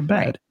used for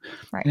bad.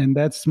 Right. And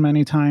that's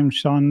many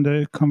times on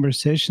the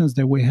conversations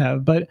that we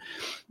have. But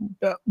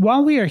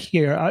while we are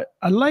here,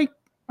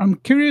 I'm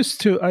curious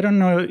to, I don't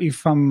know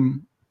if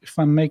I'm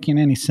making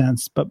any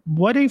sense, but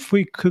what if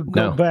we could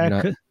go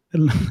back?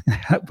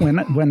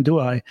 When do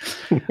I?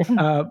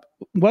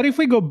 What if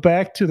we go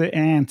back to the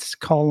ants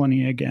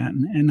colony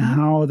again, and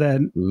how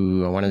that?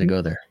 Ooh, I wanted to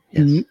go there.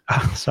 Yes.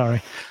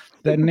 Sorry,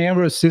 that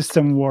nervous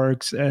system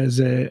works as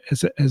a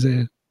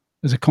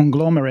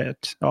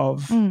conglomerate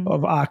of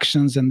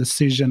actions and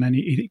decision, and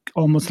it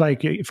almost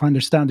like, if I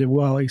understand it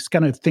well, it's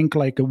kind of think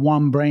like a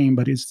one brain,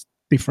 but it's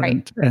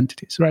different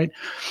entities, right?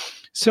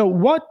 So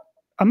what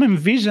I'm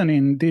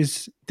envisioning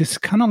this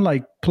kind of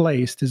like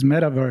place, this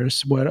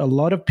metaverse, where a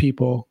lot of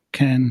people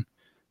can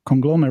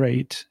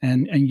conglomerate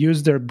and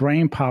use their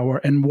brain power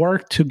and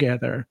work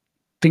together,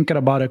 thinking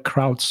about a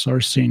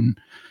crowdsourcing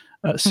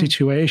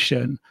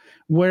situation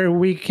where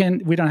we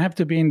don't have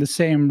to be in the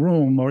same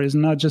room, or it's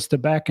not just a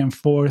back and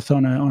forth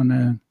on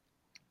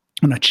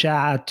a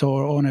chat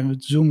or on a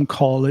Zoom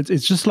call.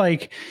 It's just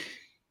like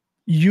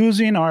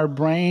using our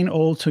brain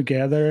all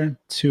together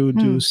to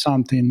do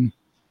something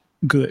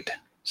good.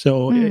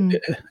 So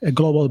a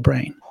global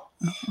brain.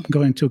 I'm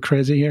going too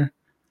crazy here?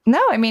 No,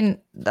 I mean,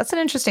 that's an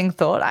interesting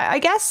thought. I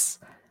guess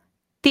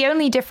the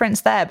only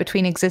difference there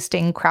between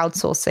existing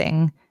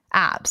crowdsourcing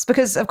apps,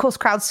 because of course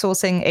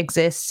crowdsourcing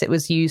exists. It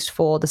was used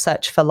for the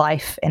search for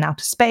life in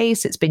outer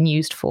space. It's been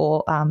used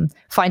for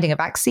finding a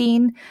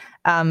vaccine.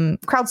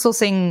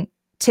 Crowdsourcing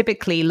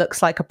typically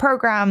looks like a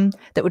program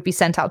that would be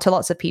sent out to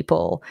lots of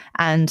people,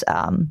 and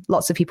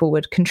lots of people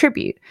would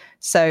contribute.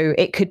 So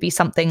it could be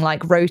something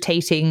like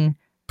rotating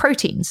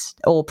proteins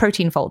or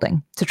protein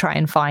folding to try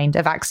and find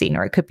a vaccine,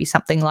 or it could be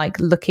something like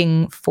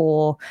looking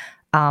for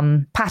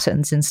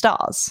patterns in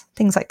stars,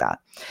 things like that.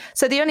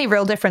 So the only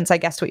real difference, I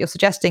guess, to what you're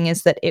suggesting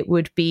is that it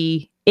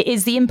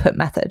is the input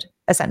method,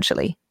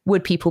 essentially.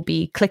 Would people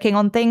be clicking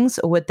on things,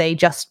 or would they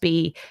just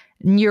be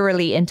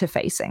neurally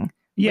interfacing?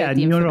 Yeah,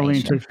 neural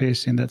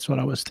interfacing. That's what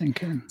I was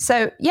thinking.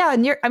 So yeah,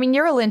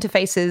 neural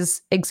interfaces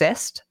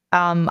exist.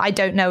 I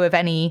don't know of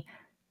any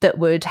that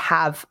would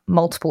have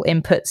multiple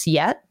inputs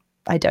yet.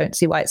 I don't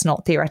see why it's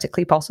not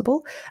theoretically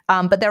possible.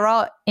 But there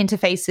are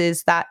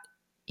interfaces that,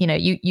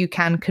 you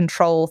can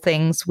control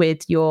things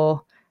with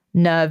your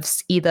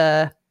nerves,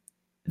 either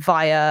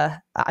via,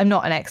 I'm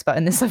not an expert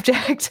in this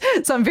subject,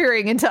 so I'm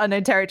veering into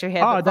unknown territory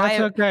here. Oh, that's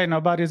okay.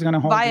 Nobody's going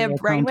to hold via you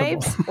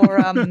brainwaves.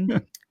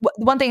 Or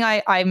one thing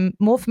I'm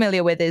more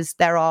familiar with is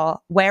there are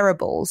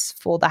wearables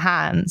for the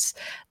hands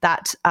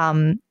that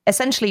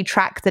essentially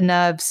track the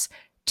nerves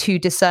to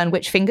discern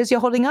which fingers you're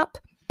holding up.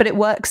 But it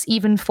works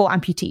even for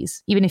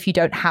amputees, even if you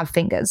don't have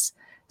fingers.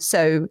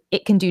 So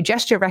it can do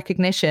gesture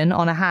recognition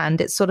on a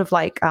hand. It's sort of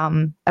like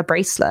a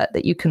bracelet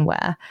that you can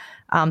wear.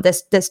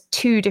 There's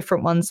two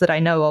different ones that I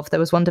know of. There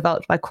was one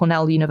developed by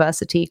Cornell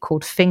University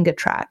called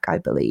FingerTrack, I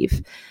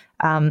believe,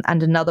 and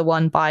another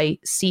one by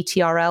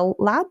CTRL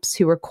Labs,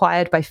 who were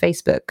acquired by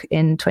Facebook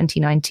in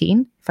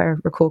 2019, if I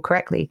recall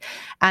correctly.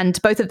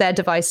 And both of their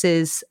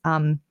devices,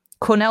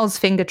 Cornell's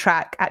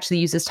FingerTrack actually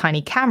uses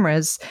tiny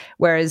cameras,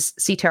 whereas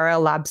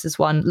CTRL Labs'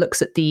 one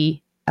looks at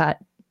the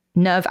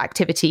nerve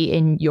activity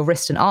in your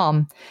wrist and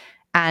arm,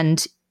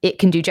 and it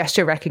can do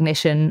gesture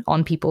recognition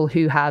on people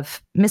who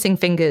have missing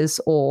fingers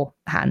or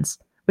hands,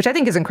 which I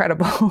think is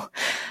incredible.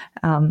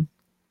 So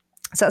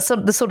that's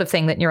the sort of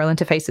thing that neural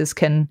interfaces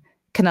can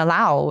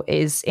allow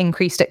is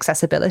increased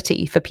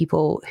accessibility for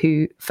people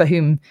for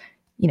whom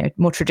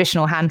more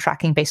traditional hand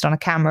tracking based on a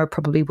camera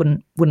probably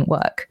wouldn't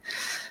work.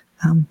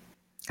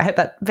 I hope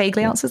that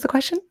vaguely answers the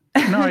question.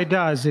 No, it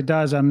does. It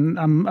does.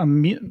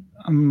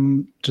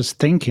 I'm just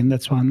thinking.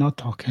 That's why I'm not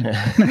talking.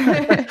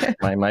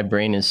 My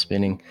brain is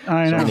spinning.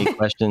 I know. So many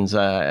questions.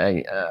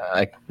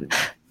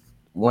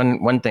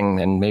 One thing,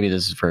 and maybe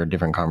this is for a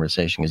different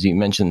conversation, is you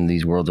mentioned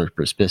these worlds are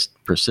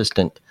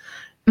persistent,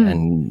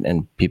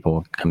 and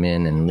people come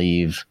in and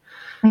leave,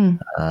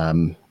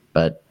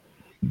 but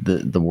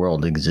the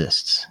world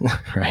exists,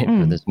 right?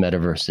 Or this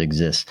metaverse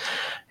exists,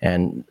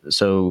 and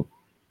so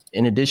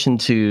in addition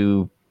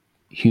to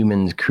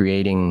humans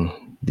creating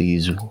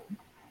these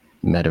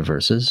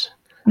metaverses,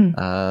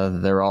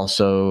 they're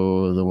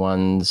also the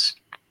ones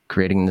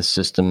creating the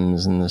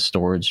systems and the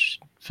storage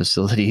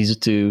facilities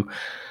to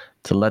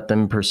let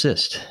them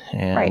persist.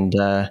 And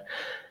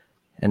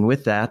and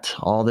with that,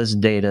 all this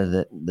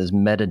data, this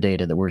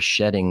metadata that we're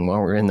shedding while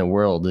we're in the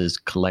world is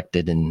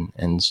collected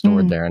and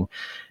stored there.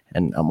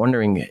 And I'm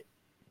wondering,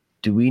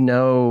 do we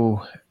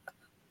know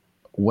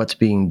what's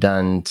being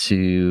done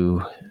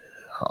to,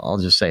 I'll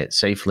just say it,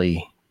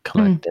 safely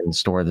collect and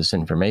store this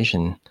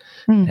information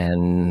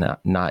and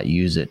not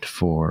use it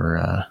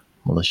for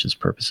malicious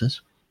purposes?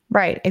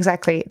 Right,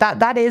 exactly.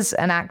 That is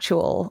an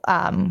actual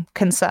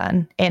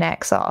concern in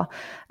XR.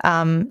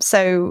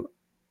 So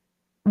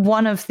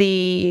one of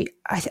the,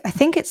 I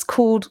think it's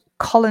called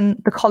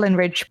the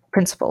Colin-Ridge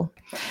principle.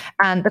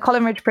 And the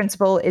Colin-Ridge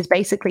principle is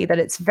basically that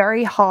it's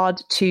very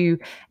hard to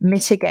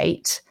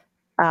mitigate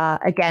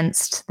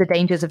against the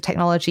dangers of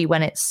technology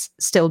when it's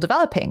still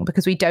developing,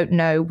 because we don't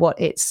know what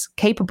it's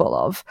capable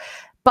of.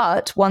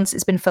 But once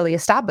it's been fully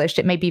established,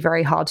 it may be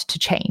very hard to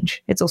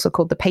change. It's also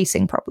called the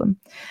pacing problem.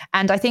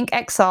 And I think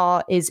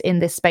XR is in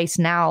this space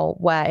now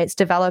where it's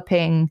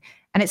developing,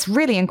 and it's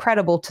really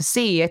incredible to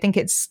see. I think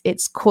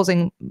it's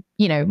causing,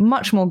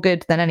 much more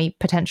good than any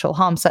potential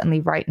harm, certainly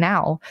right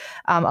now.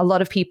 A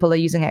lot of people are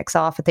using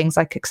XR for things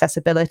like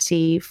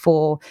accessibility,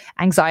 for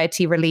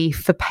anxiety relief,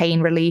 for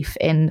pain relief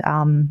in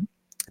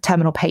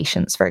terminal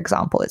patients, for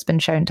example. It's been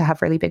shown to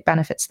have really big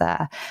benefits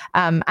there.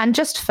 And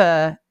just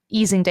for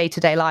easing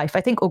day-to-day life,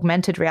 I think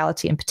augmented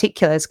reality in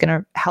particular is going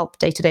to help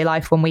day-to-day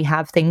life when we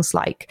have things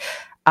like,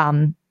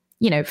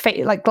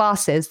 like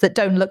glasses that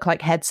don't look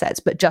like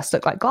headsets, but just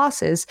look like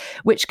glasses,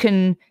 which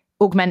can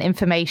augment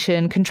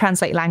information, can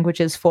translate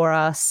languages for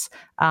us.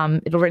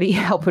 It'll really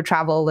help with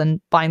travel and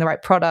buying the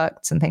right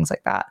products and things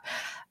like that.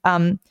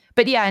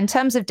 But yeah, in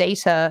terms of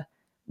data,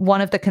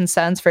 one of the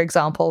concerns, for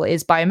example,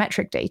 is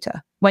biometric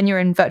data. When you're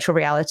in virtual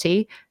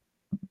reality,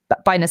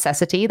 by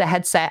necessity, the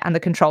headset and the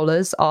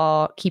controllers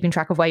are keeping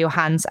track of where your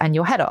hands and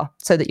your head are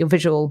so that your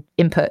visual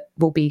input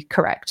will be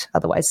correct.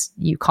 Otherwise,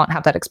 you can't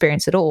have that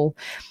experience at all.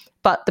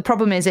 But the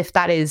problem is, if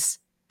that is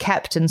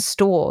kept and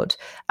stored,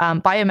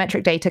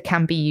 biometric data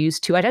can be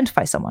used to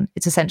identify someone.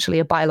 It's essentially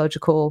a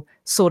biological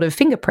sort of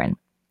fingerprint,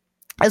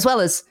 as well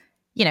as,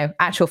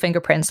 actual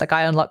fingerprints. Like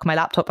I unlock my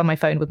laptop and my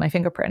phone with my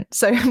fingerprint.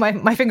 So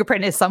my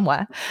fingerprint is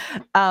somewhere.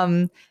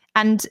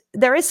 And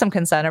there is some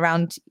concern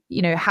around,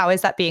 how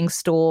is that being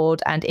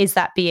stored, and is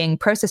that being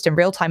processed in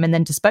real time and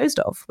then disposed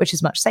of, which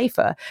is much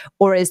safer,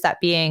 or is that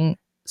being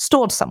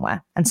stored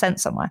somewhere and sent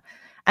somewhere?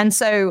 And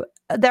so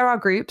there are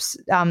groups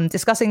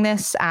discussing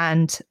this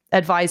and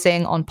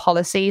advising on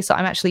policy. So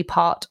I'm actually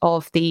part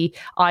of the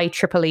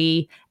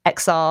IEEE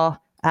XR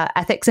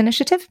ethics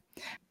initiative.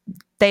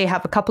 They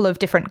have a couple of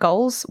different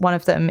goals. One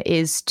of them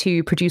is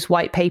to produce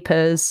white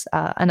papers.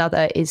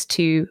 Another is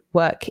to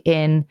work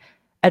in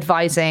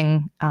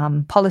advising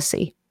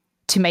policy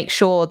to make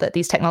sure that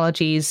these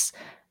technologies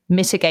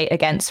mitigate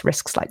against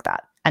risks like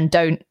that and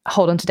don't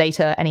hold onto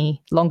data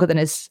any longer than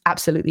is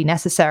absolutely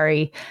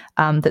necessary,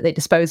 that they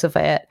dispose of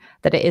it,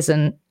 that it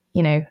isn't,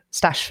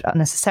 stashed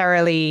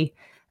unnecessarily.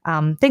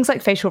 Things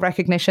like facial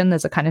recognition,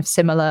 there's a kind of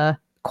similar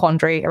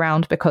quandary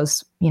around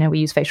because, we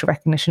use facial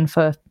recognition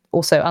for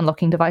also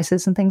unlocking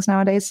devices and things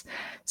nowadays.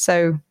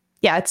 So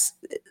yeah, it's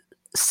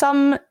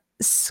some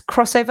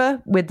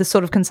crossover with the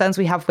sort of concerns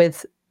we have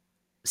with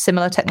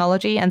similar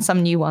technology and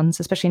some new ones,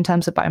 especially in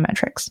terms of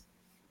biometrics.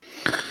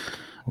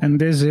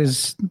 And this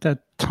is the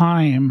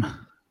time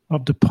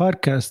of the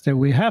podcast that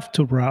we have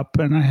to wrap.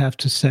 And I have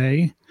to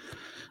say,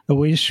 I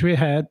wish we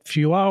had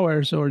few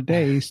hours or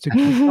days to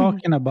keep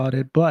talking about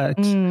it. But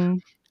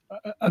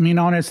I mean,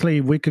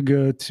 honestly, we could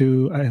go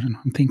to,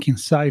 I'm thinking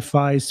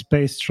sci-fi,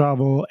 space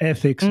travel,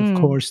 ethics, of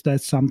course.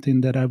 That's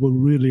something that I would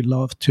really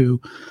love to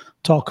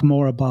talk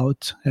more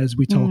about as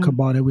we talk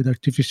about it with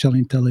artificial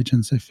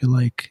intelligence. I feel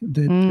like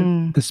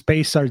the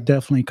space are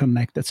definitely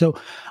connected. So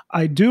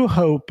I do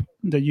hope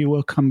that you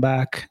will come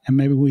back and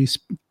maybe we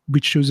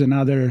choose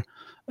another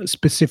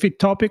specific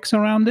topics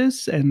around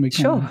this and we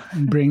can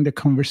bring the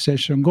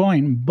conversation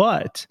going.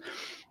 But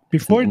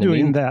before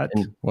doing that...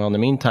 in the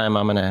meantime,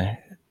 I'm going to,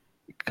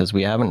 because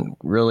we haven't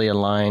really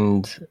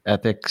aligned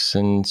ethics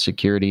and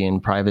security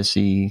and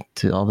privacy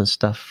to all this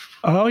stuff.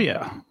 Oh,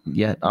 yeah.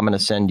 Yet I'm going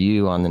to send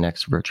you on the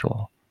next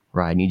virtual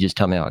ride, and you just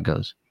tell me how it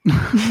goes. They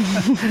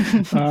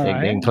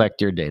can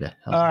collect your data.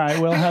 All right,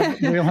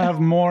 we'll have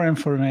more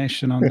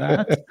information on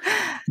that.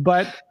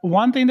 But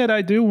one thing that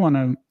I do want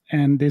to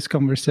end this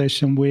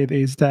conversation with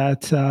is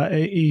that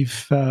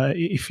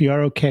if you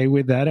are okay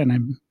with that, and I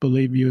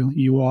believe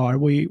you are,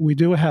 we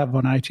do have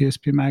on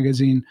ITSP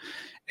Magazine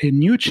a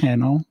new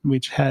channel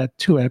which had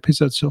 2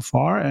 episodes so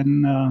far,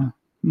 and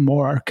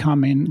more are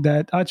coming,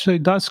 that actually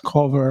does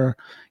cover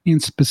in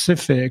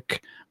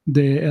specific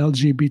the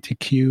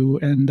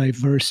LGBTQ and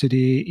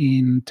diversity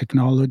in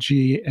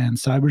technology and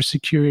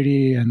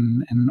cybersecurity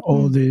and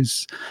all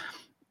this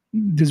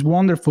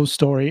wonderful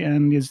story,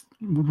 and is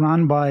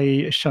run by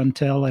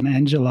Chantel and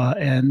Angela.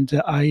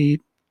 And I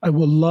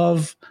would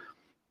love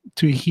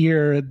to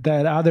hear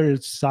that other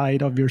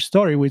side of your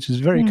story, which is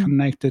very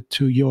connected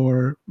to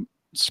your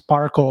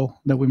sparkle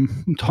that we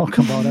talked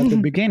about at the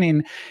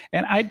beginning.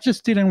 And I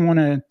just didn't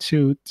want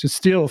to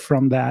steal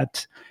from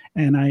that.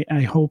 And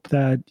I hope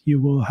that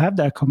you will have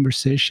that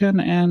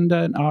conversation and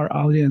our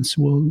audience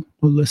will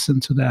listen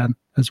to that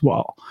as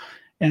well.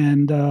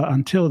 And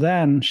until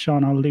then,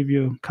 Sean, I'll leave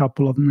you a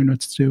couple of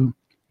minutes to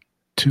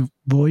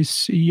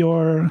voice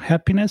your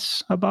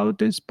happiness about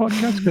this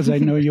podcast, because I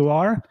know you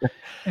are.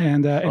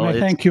 And I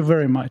thank you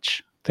very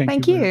much.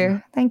 Thank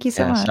you. Thank you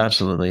so much.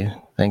 Absolutely.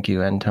 Thank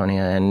you,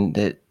 Antonia. And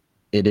it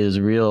is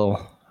a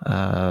real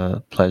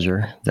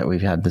pleasure that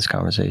we've had this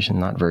conversation,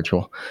 not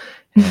virtual.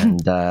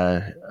 And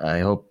I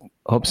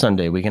hope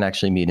someday we can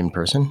actually meet in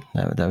person.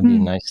 That would be a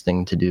nice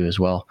thing to do as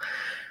well.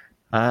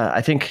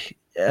 I think,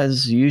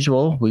 as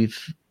usual,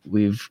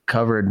 we've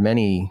covered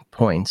many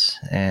points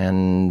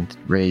and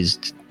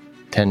raised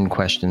 10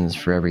 questions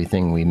for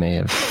everything we may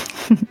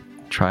have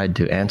tried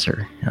to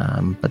answer.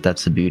 But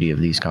that's the beauty of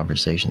these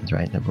conversations,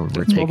 right? That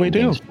we're taking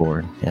things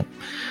forward. Yep.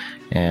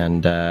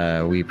 And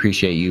we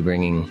appreciate you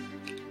bringing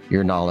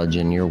your knowledge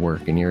and your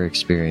work and your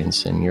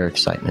experience and your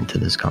excitement to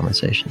this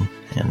conversation.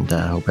 And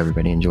I hope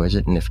everybody enjoys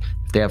it. And if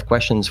they have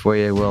questions for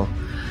you, well,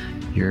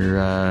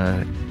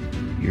 your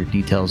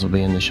details will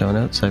be in the show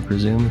notes, I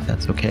presume, if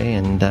that's okay.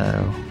 And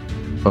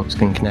folks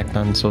can connect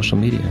on social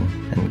media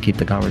and keep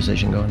the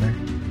conversation going there.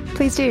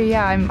 Please do.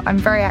 Yeah, I'm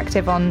very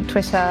active on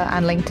Twitter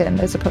and LinkedIn.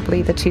 Those are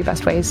probably the two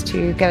best ways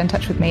to get in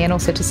touch with me, and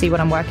also to see what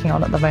I'm working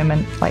on at the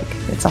moment. Like,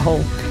 it's a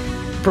whole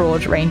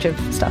broad range of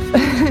stuff.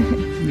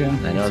 Yeah,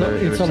 I know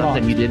there was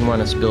something you didn't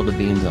want to spill the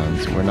beans on,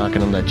 so we're not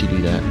going to let you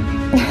do that.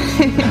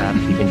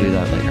 Perhaps you can do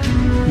that later.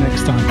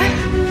 Next time.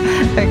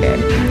 Okay,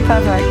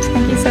 perfect.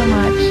 Thank you so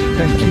much.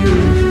 Thank you.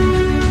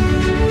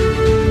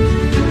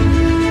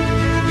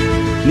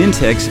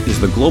 Nintex is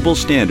the global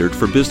standard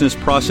for business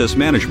process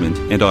management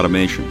and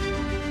automation.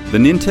 The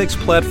Nintex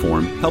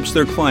platform helps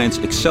their clients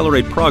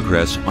accelerate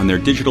progress on their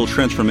digital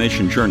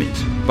transformation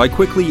journeys by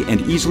quickly and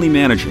easily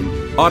managing,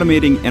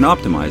 automating, and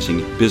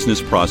optimizing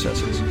business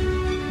processes.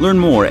 Learn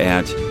more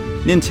at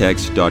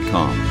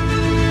nintex.com.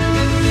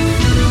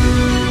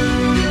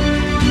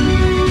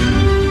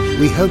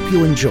 We hope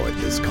you enjoyed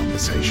this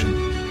conversation.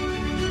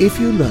 If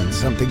you learned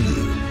something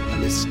new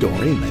and this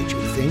story made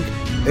you think,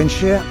 then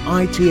share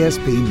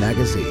ITSP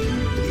Magazine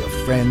with your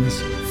friends,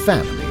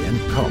 family,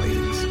 and colleagues.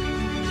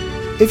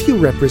 If you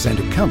represent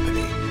a company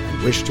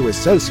and wish to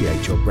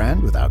associate your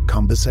brand with our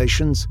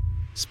conversations,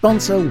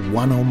 sponsor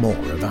one or more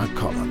of our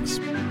columns.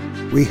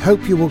 We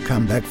hope you will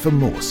come back for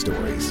more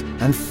stories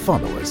and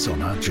follow us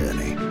on our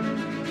journey.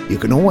 You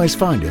can always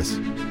find us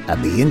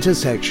at the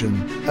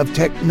intersection of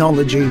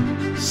technology,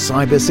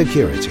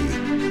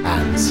 cybersecurity,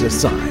 and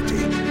society.